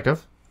evening,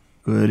 Detective.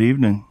 Good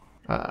evening.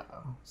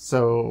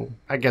 So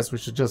I guess we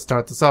should just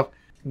start this off.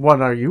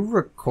 One, are you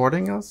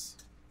recording us?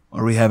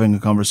 Are we having a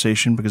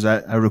conversation? Because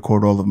I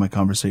record all of my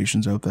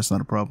conversations. I hope that's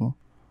not a problem.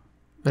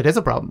 It is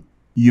a problem.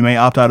 You may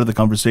opt out of the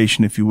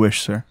conversation if you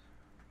wish, sir.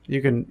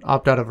 You can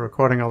opt out of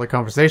recording all the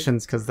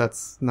conversations because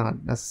that's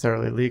not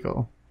necessarily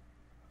legal.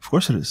 Of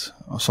course it is,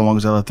 so long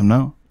as I let them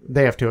know.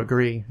 They have to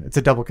agree. It's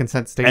a double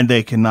consent statement. And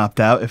they can opt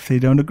out if they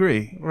don't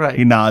agree. Right.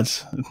 He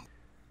nods.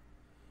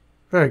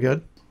 Very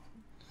good.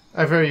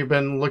 I've heard you've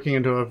been looking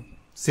into a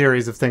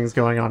series of things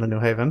going on in New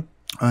Haven.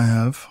 I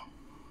have.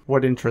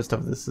 What interest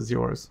of this is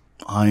yours?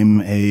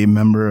 I'm a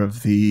member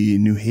of the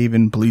New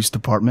Haven Police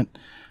Department,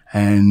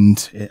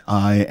 and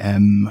I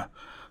am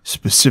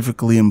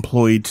specifically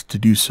employed to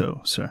do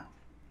so, sir.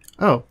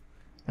 Oh.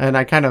 And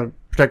I kind of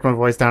project my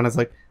voice down as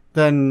like,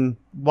 then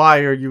why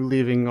are you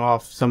leaving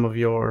off some of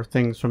your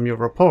things from your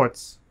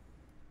reports?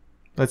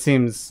 That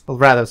seems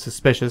rather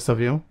suspicious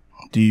of you.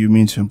 Do you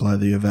mean to imply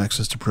that you have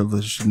access to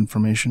privileged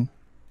information?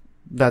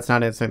 That's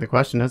not answering the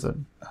question, is it?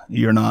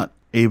 You're not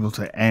able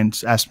to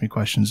ask me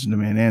questions and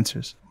demand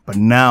answers. But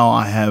now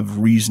I have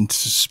reason to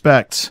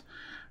suspect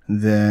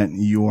that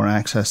you are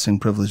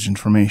accessing privileged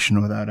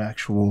information without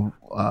actual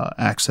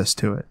access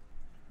to it.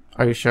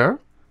 Are you sure?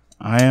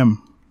 I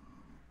am.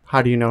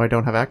 How do you know I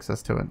don't have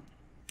access to it?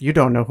 You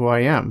don't know who I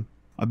am.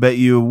 I bet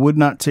you it would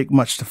not take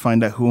much to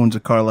find out who owns a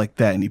car like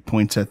that, and he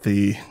points at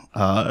the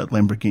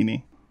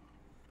Lamborghini.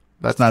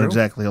 That's not true.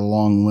 exactly a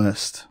long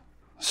list.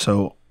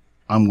 So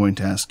I'm going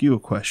to ask you a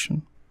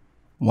question.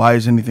 Why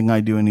is anything I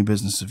do any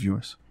business of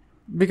yours?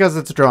 Because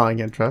it's drawing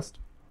interest.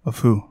 Of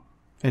who?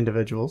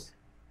 Individuals.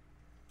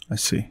 I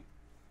see.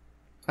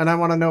 And I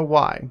want to know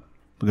why.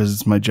 Because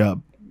it's my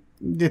job.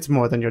 It's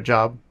more than your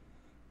job.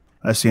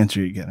 That's the answer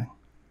you're getting.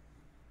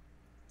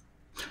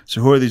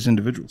 So who are these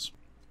individuals?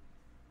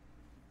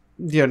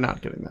 You're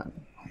not getting that.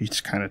 He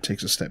just kind of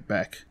takes a step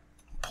back,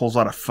 pulls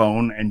out a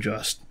phone, and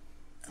just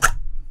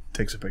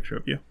takes a picture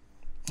of you.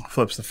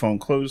 Flips the phone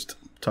closed,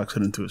 tucks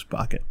it into his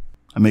pocket.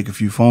 I make a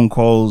few phone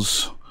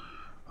calls,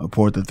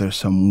 report that there's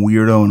some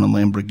weirdo in a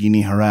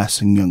Lamborghini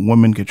harassing young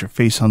women, get your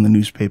face on the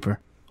newspaper.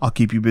 I'll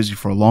keep you busy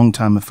for a long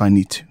time if I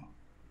need to.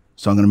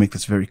 So I'm going to make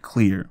this very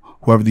clear.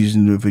 Whoever these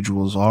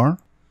individuals are,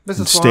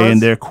 Mrs. stay in Suarez,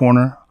 their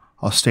corner,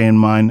 I'll stay in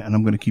mine, and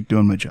I'm going to keep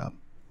doing my job.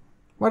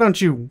 why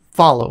don't you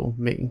follow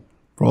me?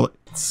 Roll it.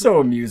 It's so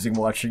amusing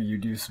watching you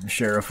do some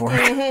sheriff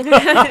work.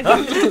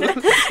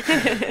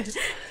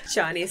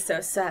 Johnny's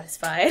so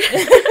satisfied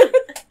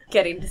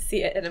getting to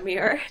see it in a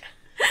mirror.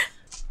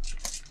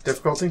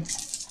 Difficulty?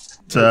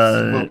 It's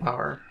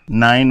Willpower.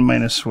 9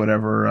 minus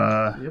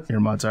whatever Yep. your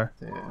mods are.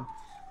 Yeah.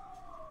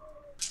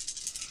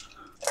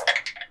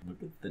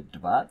 Look at the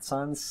dots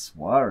on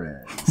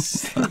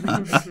Suarez.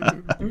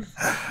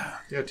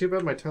 Yeah, too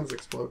bad my tongues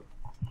explode.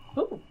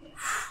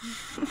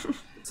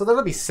 So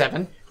that'll be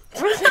 7.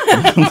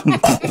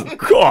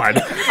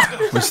 God.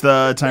 What's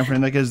the time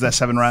frame that is? That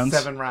 7 rounds?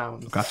 7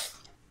 rounds. Okay.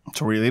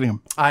 So where are you leading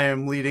him? I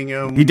am leading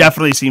him. He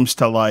definitely seems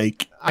to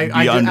like be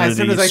under as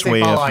soon the as I say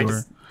sway follow, of I your...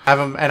 just have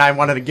him, and I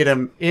wanted to get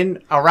him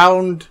in,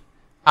 around,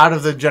 out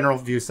of the general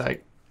view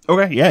site.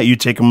 Okay, yeah, you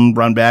take him,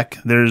 run back.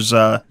 There's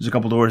a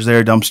couple doors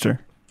there, dumpster.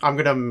 I'm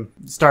gonna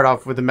start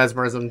off with the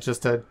mesmerism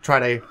just to try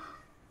to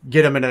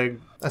get him in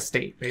a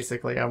state,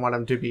 basically. I want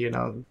him to be in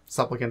a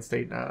supplicant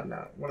state. What are the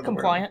words?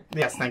 Compliant?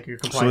 Yes, thank you.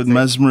 So Compliant with state.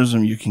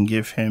 mesmerism, you can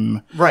give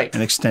him Right.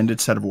 an extended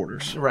set of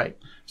orders. Right.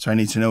 So I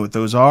need to know what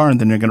those are,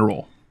 and then you're going to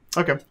roll.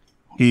 Okay.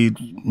 He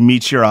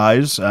meets your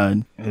eyes,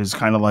 is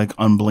kind of like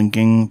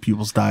unblinking,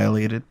 pupils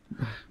dilated.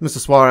 Mr.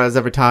 Suarez,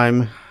 every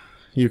time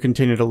you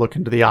continue to look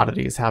into the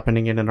oddities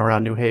happening in and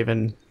around New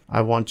Haven,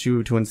 I want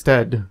you to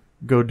instead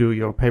go do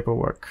your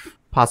paperwork.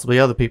 Possibly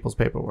other people's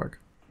paperwork.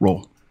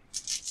 Roll.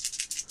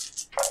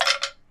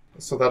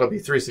 So that'll be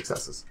 3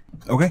 successes.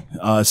 Okay.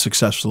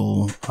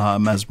 Successful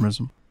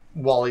mesmerism.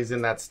 While he's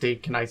in that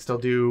state, can I still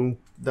do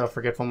the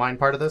forgetful mind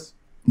part of this?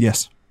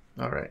 Yes.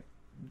 All right.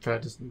 Do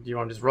you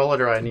want to just roll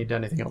it, or I need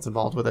anything else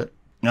involved with it?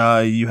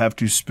 You have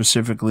to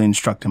specifically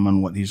instruct him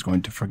on what he's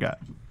going to forget.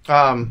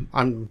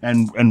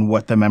 And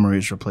what the memory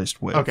is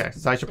replaced with. Okay,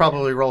 so I should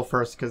probably roll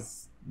first to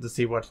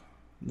see what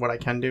I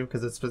can do,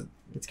 because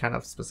it's kind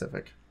of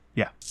specific.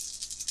 Yeah.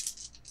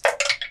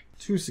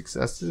 2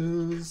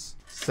 successes.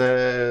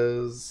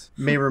 Says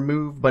may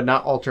remove but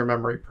not alter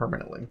memory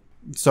permanently.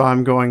 So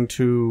I'm going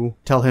to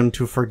tell him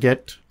to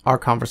forget our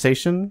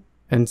conversation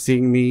and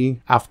seeing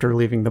me after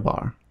leaving the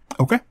bar.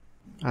 Okay.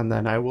 And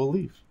then I will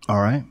leave.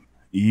 All right.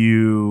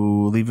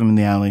 You leave him in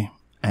the alley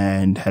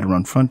and head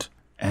around front.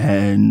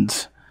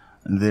 And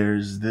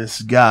there's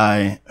this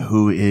guy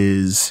who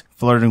is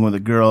flirting with a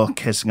girl,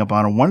 kissing up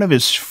on her. One of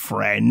his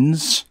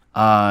friends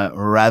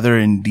rather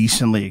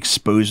indecently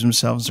expose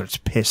himself, starts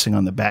pissing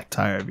on the back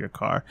tire of your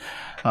car.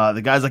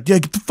 The guy's like, yeah,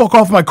 get the fuck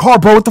off my car,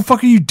 bro. What the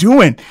fuck are you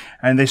doing?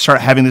 And they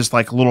start having this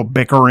like little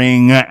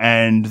bickering,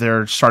 and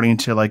they're starting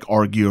to like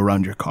argue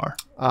around your car.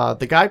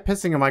 The guy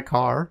pissing in my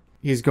car,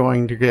 he's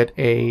going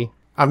to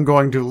I'm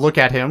going to look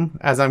at him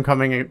as I'm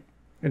coming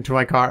into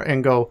my car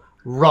and go,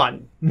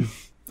 run.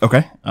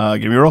 Okay.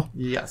 Give me a roll.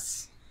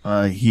 Yes.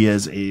 He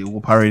has a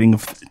willpower rating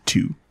of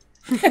 2.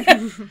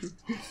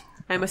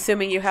 I'm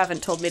assuming you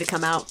haven't told me to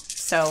come out,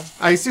 so...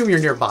 I assume you're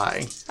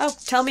nearby. Oh,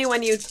 tell me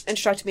when you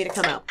instruct me to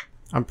come out.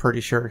 I'm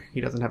pretty sure he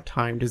doesn't have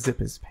time to zip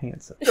his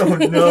pants up. Oh,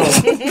 no.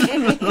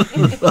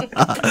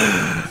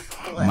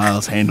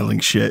 Miles handling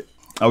shit.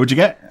 What'd you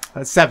get?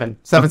 7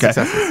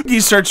 successes.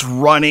 He starts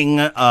running,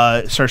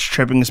 starts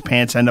tripping his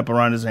pants, end up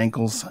around his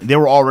ankles. They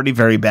were already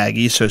very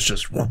baggy, so it's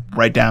just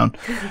right down.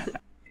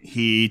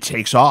 He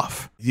takes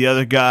off. The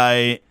other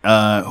guy,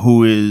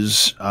 who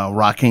is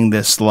rocking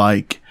this,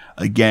 like,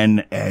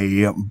 again,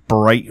 a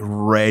bright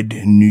red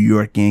New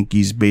York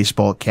Yankees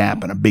baseball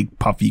cap and a big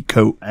puffy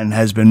coat, and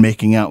has been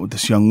making out with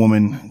this young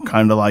woman,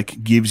 kind of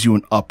like gives you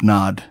an up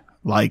nod,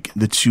 like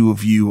the two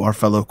of you are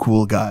fellow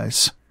cool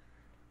guys.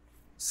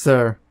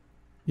 Sir,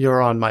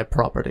 you're on my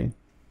property.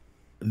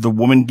 The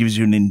woman gives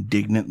you an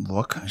indignant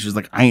look. She's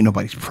like, I ain't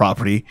nobody's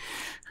property.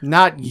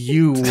 Not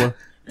you,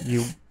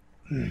 you...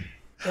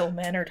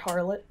 Ill-mannered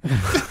harlot.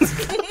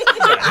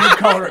 You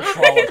call her a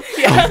trollop.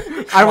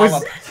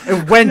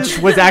 Wench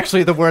was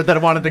actually the word that I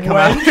wanted to come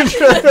out.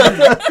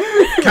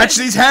 Catch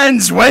these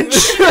hands, wench!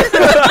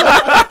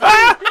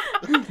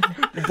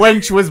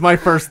 Wench was my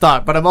first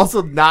thought, but I'm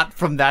also not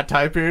from that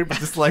time period, but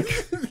just like,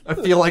 I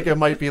feel like it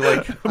might be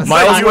like...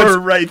 Miles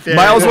went, right there.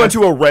 Miles went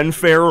to a Ren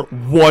fair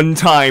one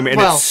time, and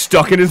it's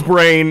stuck in his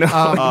brain.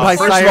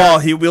 First of all,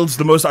 he wields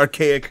the most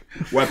archaic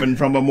weapon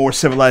from a more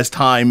civilized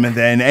time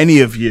than any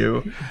of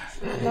you.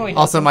 No, he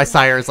Also, my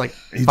sire is like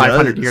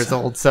 500 does. years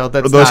old, so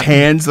that's Those not...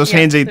 hands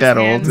ain't that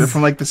old. hands. They're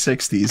from like the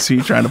 60s, so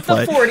you're trying to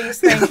play. The 40s,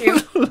 thank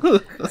you.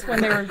 That's when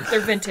they're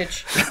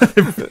vintage.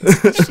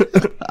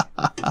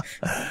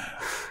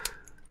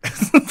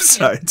 I'm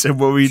sorry, Tim,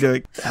 what were you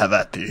doing? How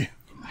that do?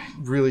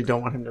 really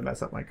don't want him to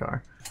mess up my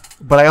car.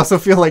 But I also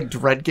feel like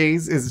Dread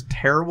Gaze is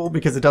terrible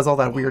because it does all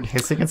that weird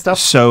hissing and stuff.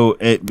 So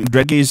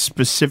Dread Gaze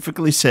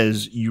specifically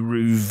says you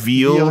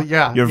reveal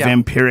your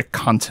vampiric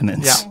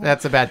continence. Yeah,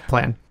 that's a bad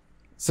plan.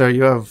 So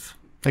you have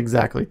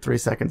exactly 3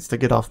 seconds to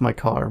get off my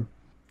car.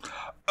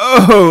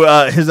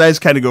 Oh, his eyes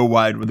kind of go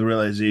wide with the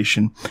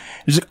realization.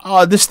 He's like,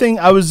 "Oh, this thing.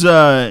 I was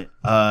I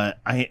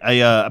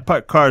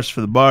parked cars for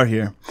the bar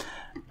here,"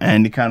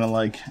 and he kind of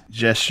like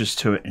gestures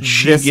to it. And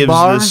she gives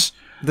bar? this.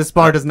 This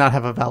bar does not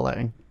have a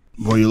valet.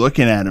 Well, you're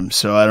looking at him,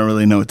 so I don't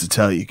really know what to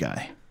tell you,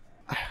 guy.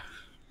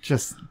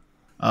 Just.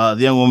 The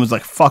young woman's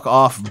like, "Fuck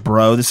off,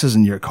 bro. This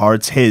isn't your car.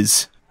 It's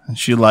his." And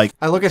she like,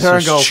 I look at her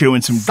and go,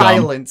 chewing some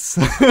silence.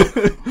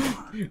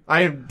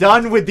 I am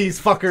done with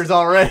these fuckers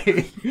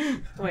already.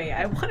 Wait,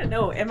 I want to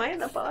know, am I in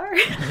the bar?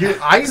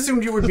 I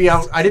assumed you would be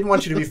out. I didn't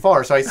want you to be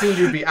far, so I assumed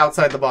you'd be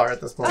outside the bar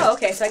at this point. Oh,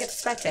 okay, so I get to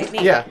spectate.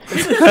 Neat. Yeah.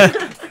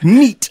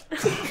 Neat.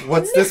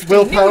 What's this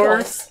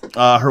willpower?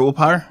 Her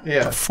willpower?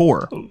 Yeah.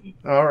 4.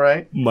 All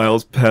right.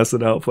 Miles pass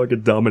it out,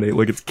 fucking dominate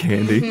like it's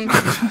candy.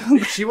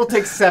 She will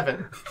take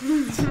 7.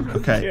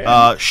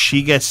 Okay.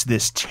 She gets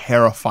this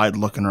terrified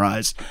look in her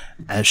eyes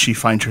as she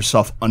finds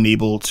herself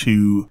unable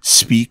to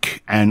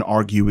speak and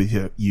argue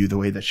with you the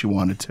way that she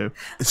wanted to.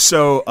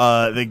 So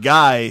the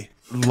guy,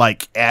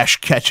 like Ash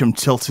Ketchum,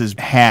 tilts his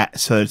hat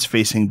so that it's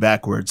facing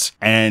backwards,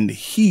 and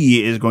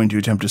he is going to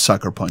attempt to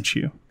sucker punch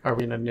you. Are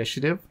we in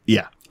initiative?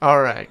 Yeah.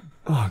 All right.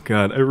 Oh,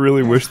 God. I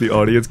really wish the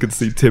audience could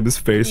see Tim's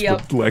face when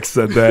Lex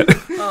said that.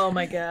 Oh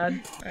my god.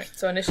 Alright,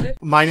 so initiative?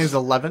 Mine is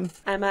 11.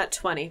 I'm at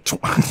 20.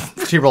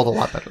 She rolled a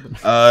lot better than me.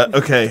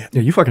 Okay.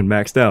 Yeah, you fucking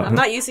maxed out. I'm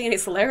not using any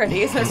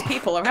celerities. There's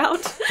people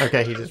around.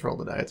 Okay, he just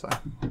rolled a die. It's fine.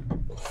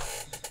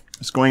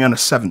 It's going on a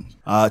 7.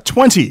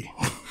 20.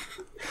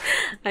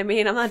 I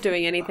mean, I'm not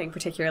doing anything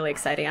particularly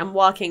exciting. I'm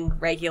walking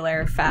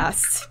regular,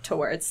 fast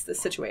towards the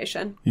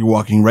situation. You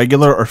walking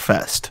regular or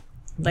fast?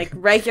 Like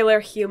regular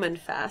human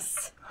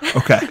fast.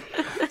 Okay.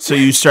 So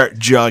you start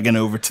jogging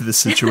over to the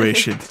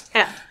situation.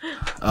 Yeah.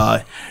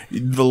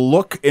 The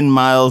look in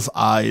Miles'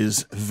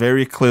 eyes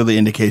very clearly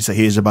indicates that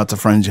he is about to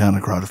frenzy on a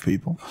crowd of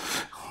people.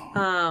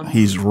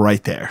 He's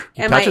right there.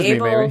 Am I touches me,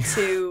 able maybe.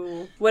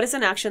 to What is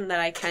an action that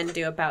I can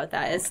do about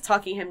that? Is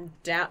talking him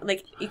down?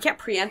 Like, you can't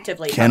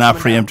preemptively. Cannot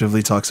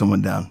preemptively talk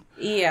someone down.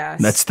 Yeah.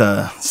 That's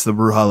the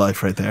Bruja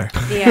life right there.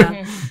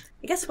 Yeah.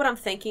 I guess what I'm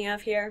thinking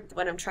of here,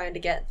 when I'm trying to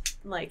get,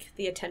 like,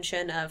 the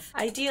attention of,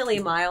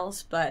 ideally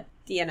Miles, but,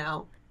 you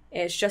know,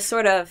 is just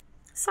sort of,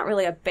 it's not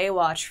really a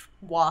Baywatch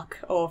walk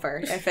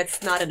over if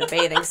it's not in a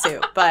bathing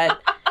suit, but...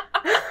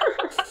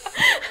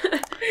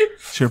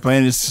 So your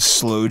plan is to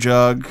slow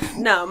jog?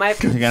 No, You're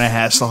going to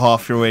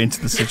Hasselhoff your way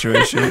into the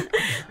situation?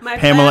 my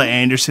Pamela plan,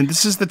 Anderson,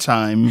 this is the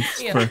time.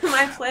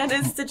 my plan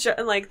is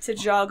to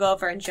jog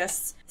over and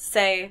just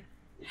say,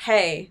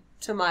 hey,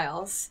 to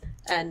Miles.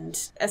 And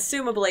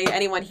assumably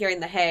anyone hearing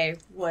the hey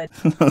would.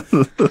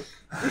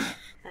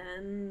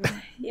 And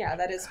yeah,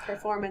 that is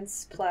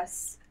performance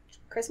plus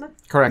charisma?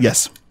 Correct.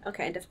 Yes.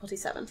 Okay, and difficulty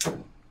 7.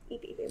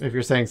 If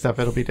you're saying stuff,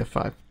 it'll be diff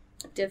 5.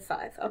 Div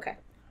 5, okay.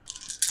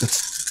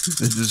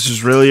 This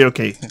is really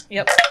okay.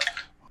 Yep.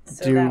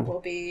 So that will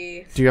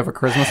be Do you have a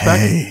charisma spec?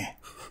 Hey.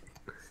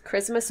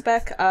 charisma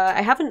spec.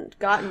 I haven't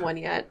gotten one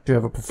yet. Do you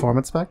have a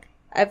performance spec?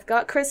 I've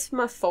got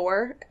charisma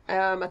 4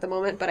 at the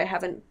moment, but I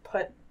haven't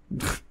put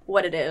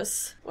what it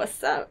is. What's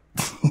that?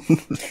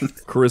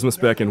 Charisma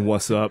spec and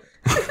what's up?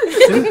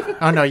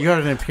 Oh no, you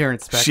have an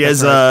appearance spec. She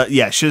has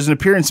she has an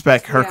appearance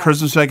spec. Her Yeah.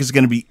 charisma spec is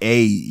going to be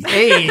A.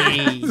 Hey!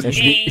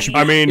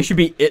 It should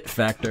be it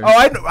factor. Oh,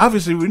 I know,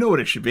 obviously we know what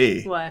it should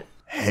be. What?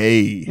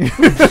 Hey.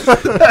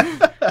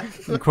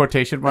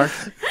 Quotation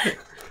marks.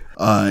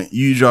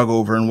 You jog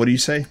over and what do you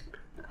say?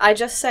 I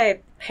just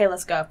say, hey,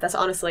 let's go. That's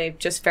honestly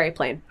just very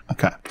plain.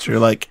 Okay. So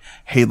you're like,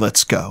 hey,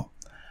 let's go.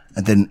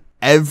 And then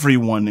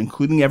everyone,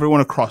 including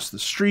everyone across the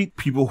street,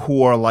 people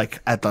who are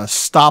like at the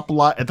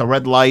stoplight, at the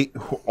red light,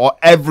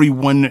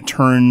 everyone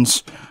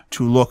turns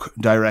to look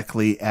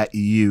directly at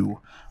you.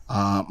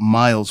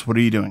 Miles, what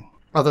are you doing?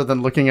 Other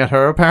than looking at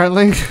her,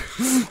 apparently.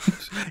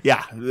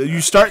 Yeah,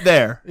 you start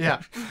there.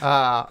 Yeah.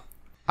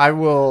 I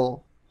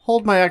will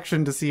hold my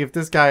action to see if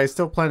this guy is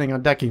still planning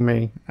on decking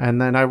me,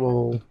 and then I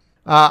will...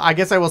 I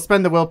guess I will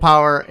spend the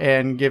willpower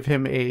and give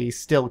him a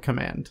still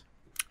command.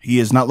 He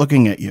is not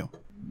looking at you.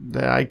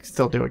 I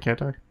still do it,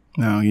 can't I?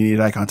 No, you need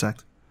eye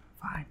contact.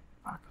 Fine.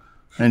 Fuck.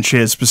 And she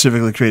has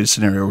specifically created a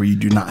scenario where you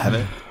do not have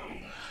it.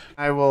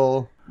 I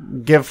will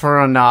give her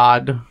a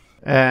nod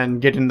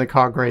and get in the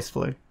car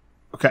gracefully.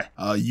 Okay.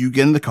 You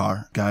get in the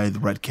car. Guy in the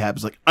red cap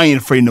is like, I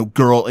ain't afraid of no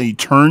girl. And he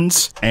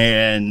turns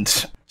and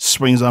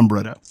swings on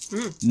Britta.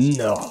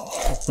 No.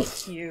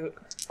 Cute.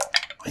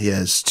 He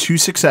has 2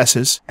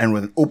 successes and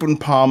with an open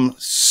palm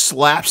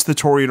slaps the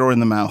Toreador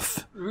in the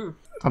mouth.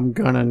 I'm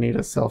gonna need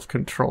a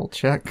self-control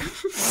check.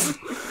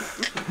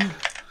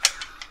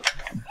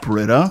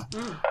 Britta,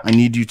 I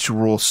need you to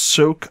roll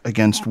soak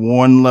against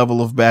 1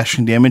 level of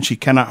bashing damage. He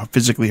cannot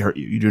physically hurt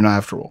you. You do not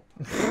have to roll.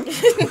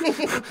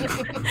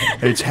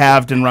 It's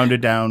halved and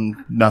rounded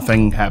down.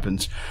 Nothing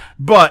happens.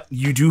 But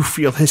you do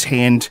feel his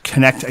hand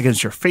connect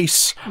against your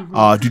face.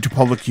 Due to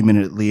public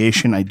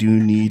humiliation, I do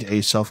need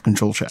a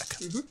self-control check.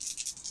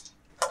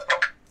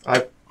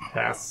 I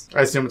pass.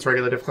 I assume it's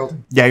regular difficulty?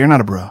 Yeah, you're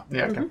not a bro.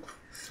 Yeah, okay.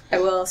 I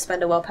will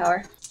spend a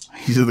willpower.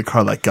 He's in the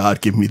car like,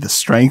 God, give me the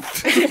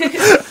strength.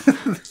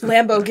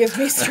 Lambo, give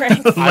me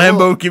strength.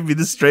 Lambo, give me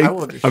the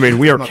strength. I mean,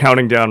 we are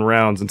counting down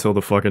rounds until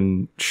the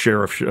fucking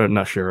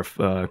detective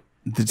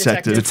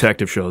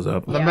shows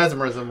up. The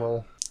mesmerism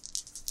will...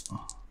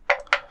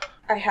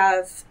 I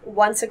have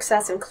 1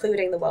 success,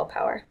 including the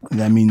willpower.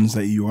 That means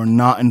that you are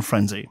not in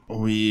frenzy.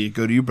 We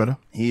go to you, Britta.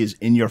 He is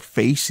in your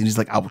face, and he's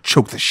like, I will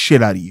choke the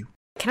shit out of you.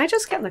 Can I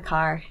just get in the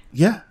car?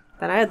 Yeah.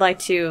 Then I'd like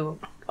to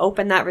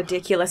open that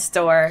ridiculous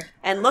door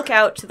and look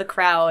out to the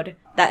crowd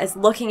that is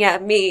looking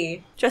at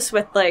me just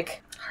with,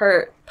 like,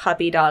 hurt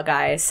puppy dog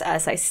eyes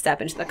as I step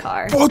into the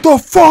car. What the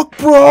fuck,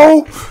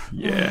 bro?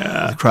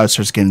 Yeah. The crowd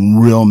starts getting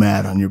real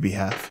mad on your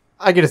behalf.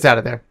 I get us out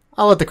of there.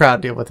 I'll let the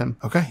crowd deal with him.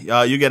 Okay.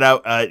 You get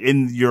out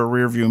in your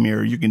rearview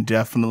mirror. You can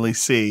definitely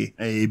see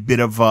a bit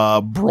of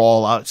a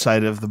brawl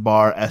outside of the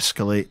bar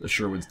escalate. The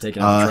Sherwood's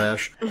taking out the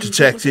trash.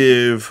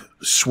 Detective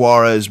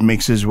Suarez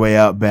makes his way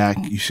out back.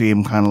 You see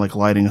him kind of like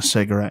lighting a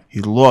cigarette.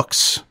 He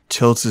looks,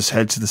 tilts his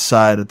head to the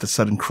side at the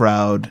sudden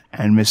crowd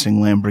and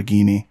missing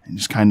Lamborghini, and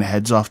just kind of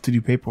heads off to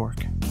do paperwork.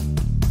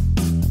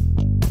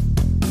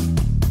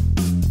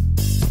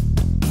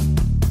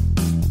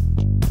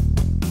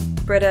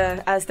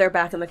 Britta, as they're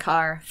back in the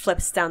car,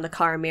 flips down the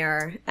car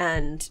mirror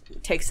and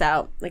takes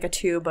out like a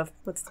tube of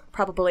what's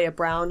probably a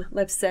brown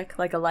lipstick,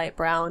 like a light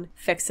brown,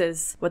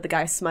 fixes what the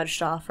guy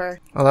smudged off her.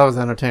 Oh, that was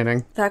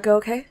entertaining. That go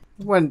okay?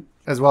 Went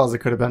as well as it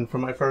could have been for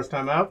my first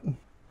time out.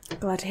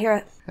 Glad to hear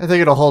it. I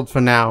think it'll hold for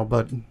now,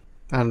 but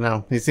I don't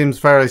know. He seems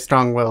fairly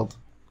strong-willed.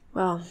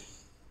 Well,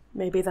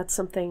 maybe that's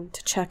something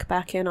to check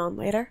back in on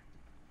later.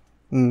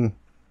 He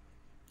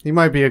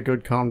might be a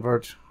good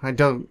convert.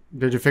 Did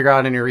you figure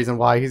out any reason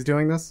why he's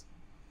doing this?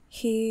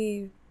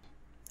 I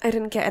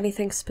didn't get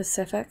anything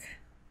specific,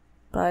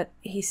 but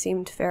he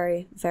seemed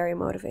very, very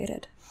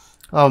motivated.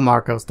 Oh,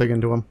 Marco's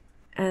digging to him.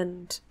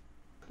 And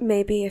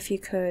maybe if you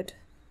could,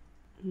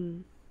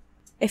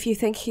 if you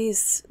think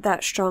he's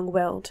that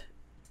strong-willed,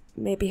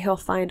 maybe he'll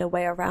find a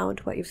way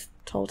around what you've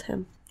told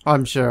him.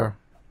 I'm sure.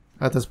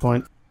 At this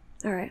point.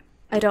 All right.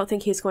 I don't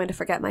think he's going to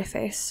forget my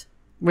face.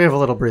 We have a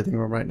little breathing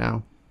room right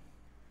now.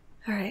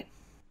 All right.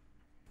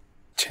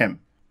 Tim,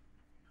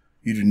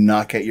 you did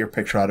not get your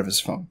picture out of his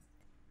phone.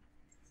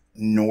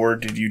 Nor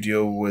did you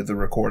deal with the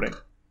recording.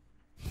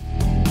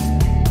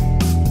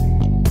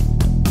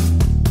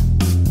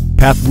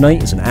 Path of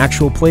Night is an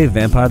actual play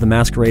Vampire the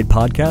Masquerade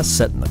podcast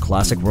set in the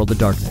classic world of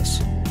darkness.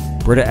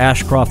 Britta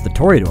Ashcroft the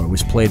Toreador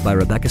was played by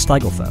Rebecca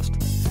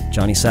Steigelfest.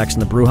 Johnny Saxon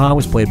the Bruja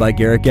was played by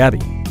Garrett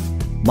Gabbey.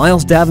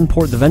 Miles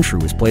Davenport the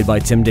Ventru was played by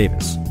Tim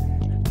Davis.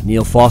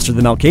 Neil Foster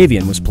the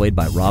Malkavian was played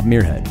by Rob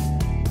Muirhead.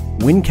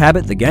 Wynn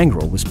Cabot the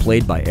Gangrel was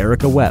played by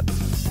Erika Webb.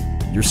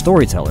 Your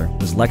storyteller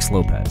was Lex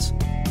Lopez.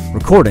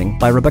 Recording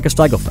by Rebecca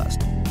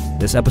Steigelfest.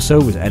 This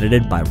episode was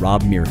edited by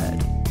Rob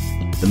Muirhead.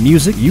 The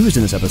music used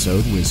in this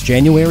episode was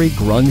January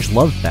Grunge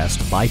Love Fest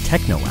by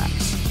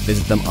Technoaxe.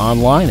 Visit them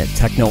online at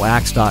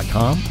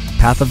technoaxe.com.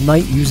 Path of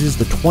Night uses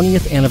the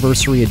 20th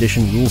anniversary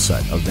edition rule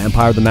set of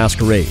Vampire the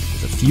Masquerade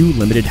with a few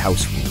limited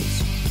house rules.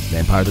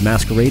 Vampire the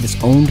Masquerade is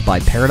owned by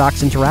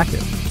Paradox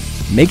Interactive.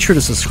 Make sure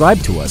to subscribe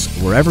to us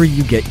wherever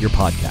you get your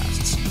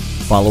podcasts.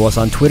 Follow us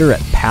on Twitter at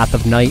Path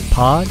of Night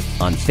Pod,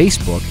 on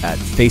Facebook at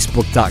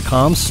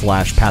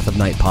facebook.com/Path of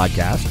Night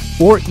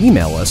Podcast, or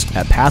email us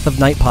at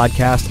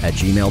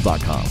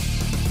pathofnightpodcast@gmail.com.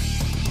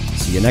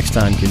 See you next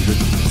time, Kindred.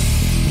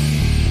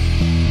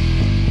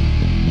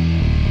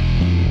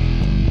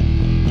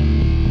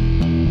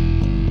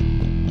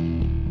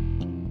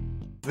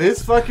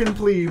 This fucking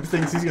plebe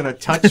thinks he's gonna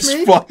touch This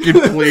me? fucking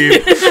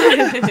plebe.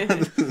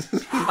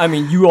 I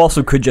mean, you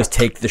also could just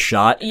take the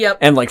shot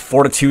and, like,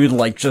 fortitude,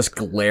 like, just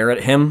glare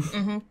at him.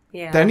 Mm-hmm.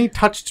 Yeah. Then he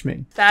touched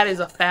me. That is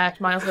a fact.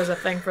 Miles has a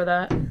thing for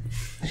that.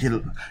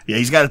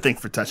 He's got a thing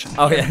for touching.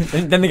 Oh, yeah.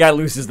 Then the guy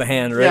loses the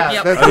hand, right? Yeah,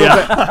 Yep. that's a little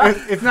bit,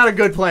 it's not a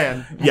good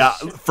plan. Yeah,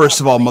 first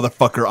of all,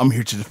 motherfucker, I'm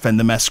here to defend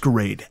the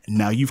masquerade.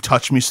 Now you've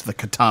touched me, so the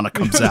katana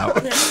comes out.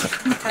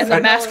 And the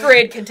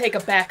masquerade can take a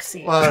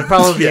backseat. Well, it'd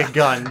probably be a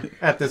gun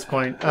at this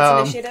point.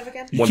 Initiative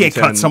again? You can't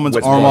cut someone's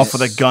arm off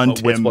with a gun,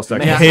 Tim.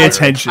 Yeah, Pay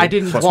attention. I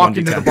didn't Plus walk 1d10.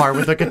 into the bar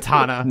with a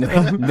katana.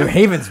 New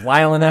Haven's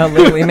wilding out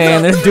lately,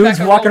 man. This dude's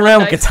walking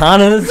around with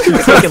katanas,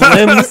 taking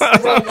limbs.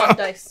 Roll one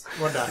dice.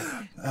 One die.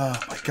 Oh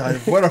my god,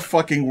 what a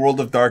fucking World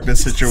of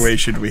Darkness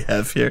situation we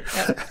have here.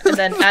 Yep. And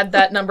then add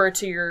that number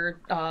to your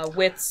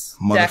wits,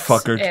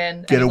 Motherfucker, dex,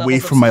 and get any away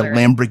levels of from my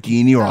celerity.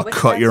 Lamborghini or I'll which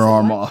cut dice your is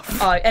arm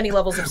what? off. Any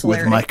levels of With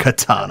celerity. my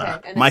katana.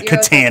 Okay, and My a 0 or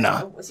 10?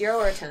 katana. 0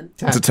 or 10?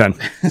 It's a 10.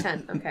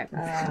 10, okay.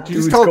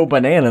 Dudes go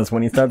bananas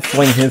when he starts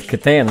flinging his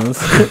katanas.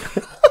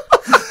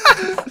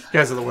 You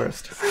guys are the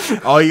worst.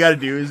 All you gotta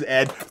do is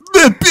add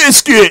the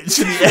biscuits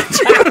to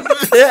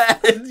the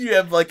end. And you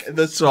have like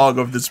the song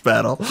of this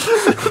battle.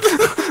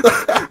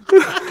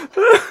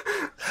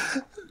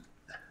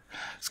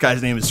 This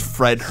guy's name is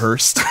Fred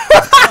Hurst.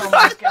 Oh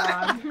my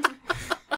god.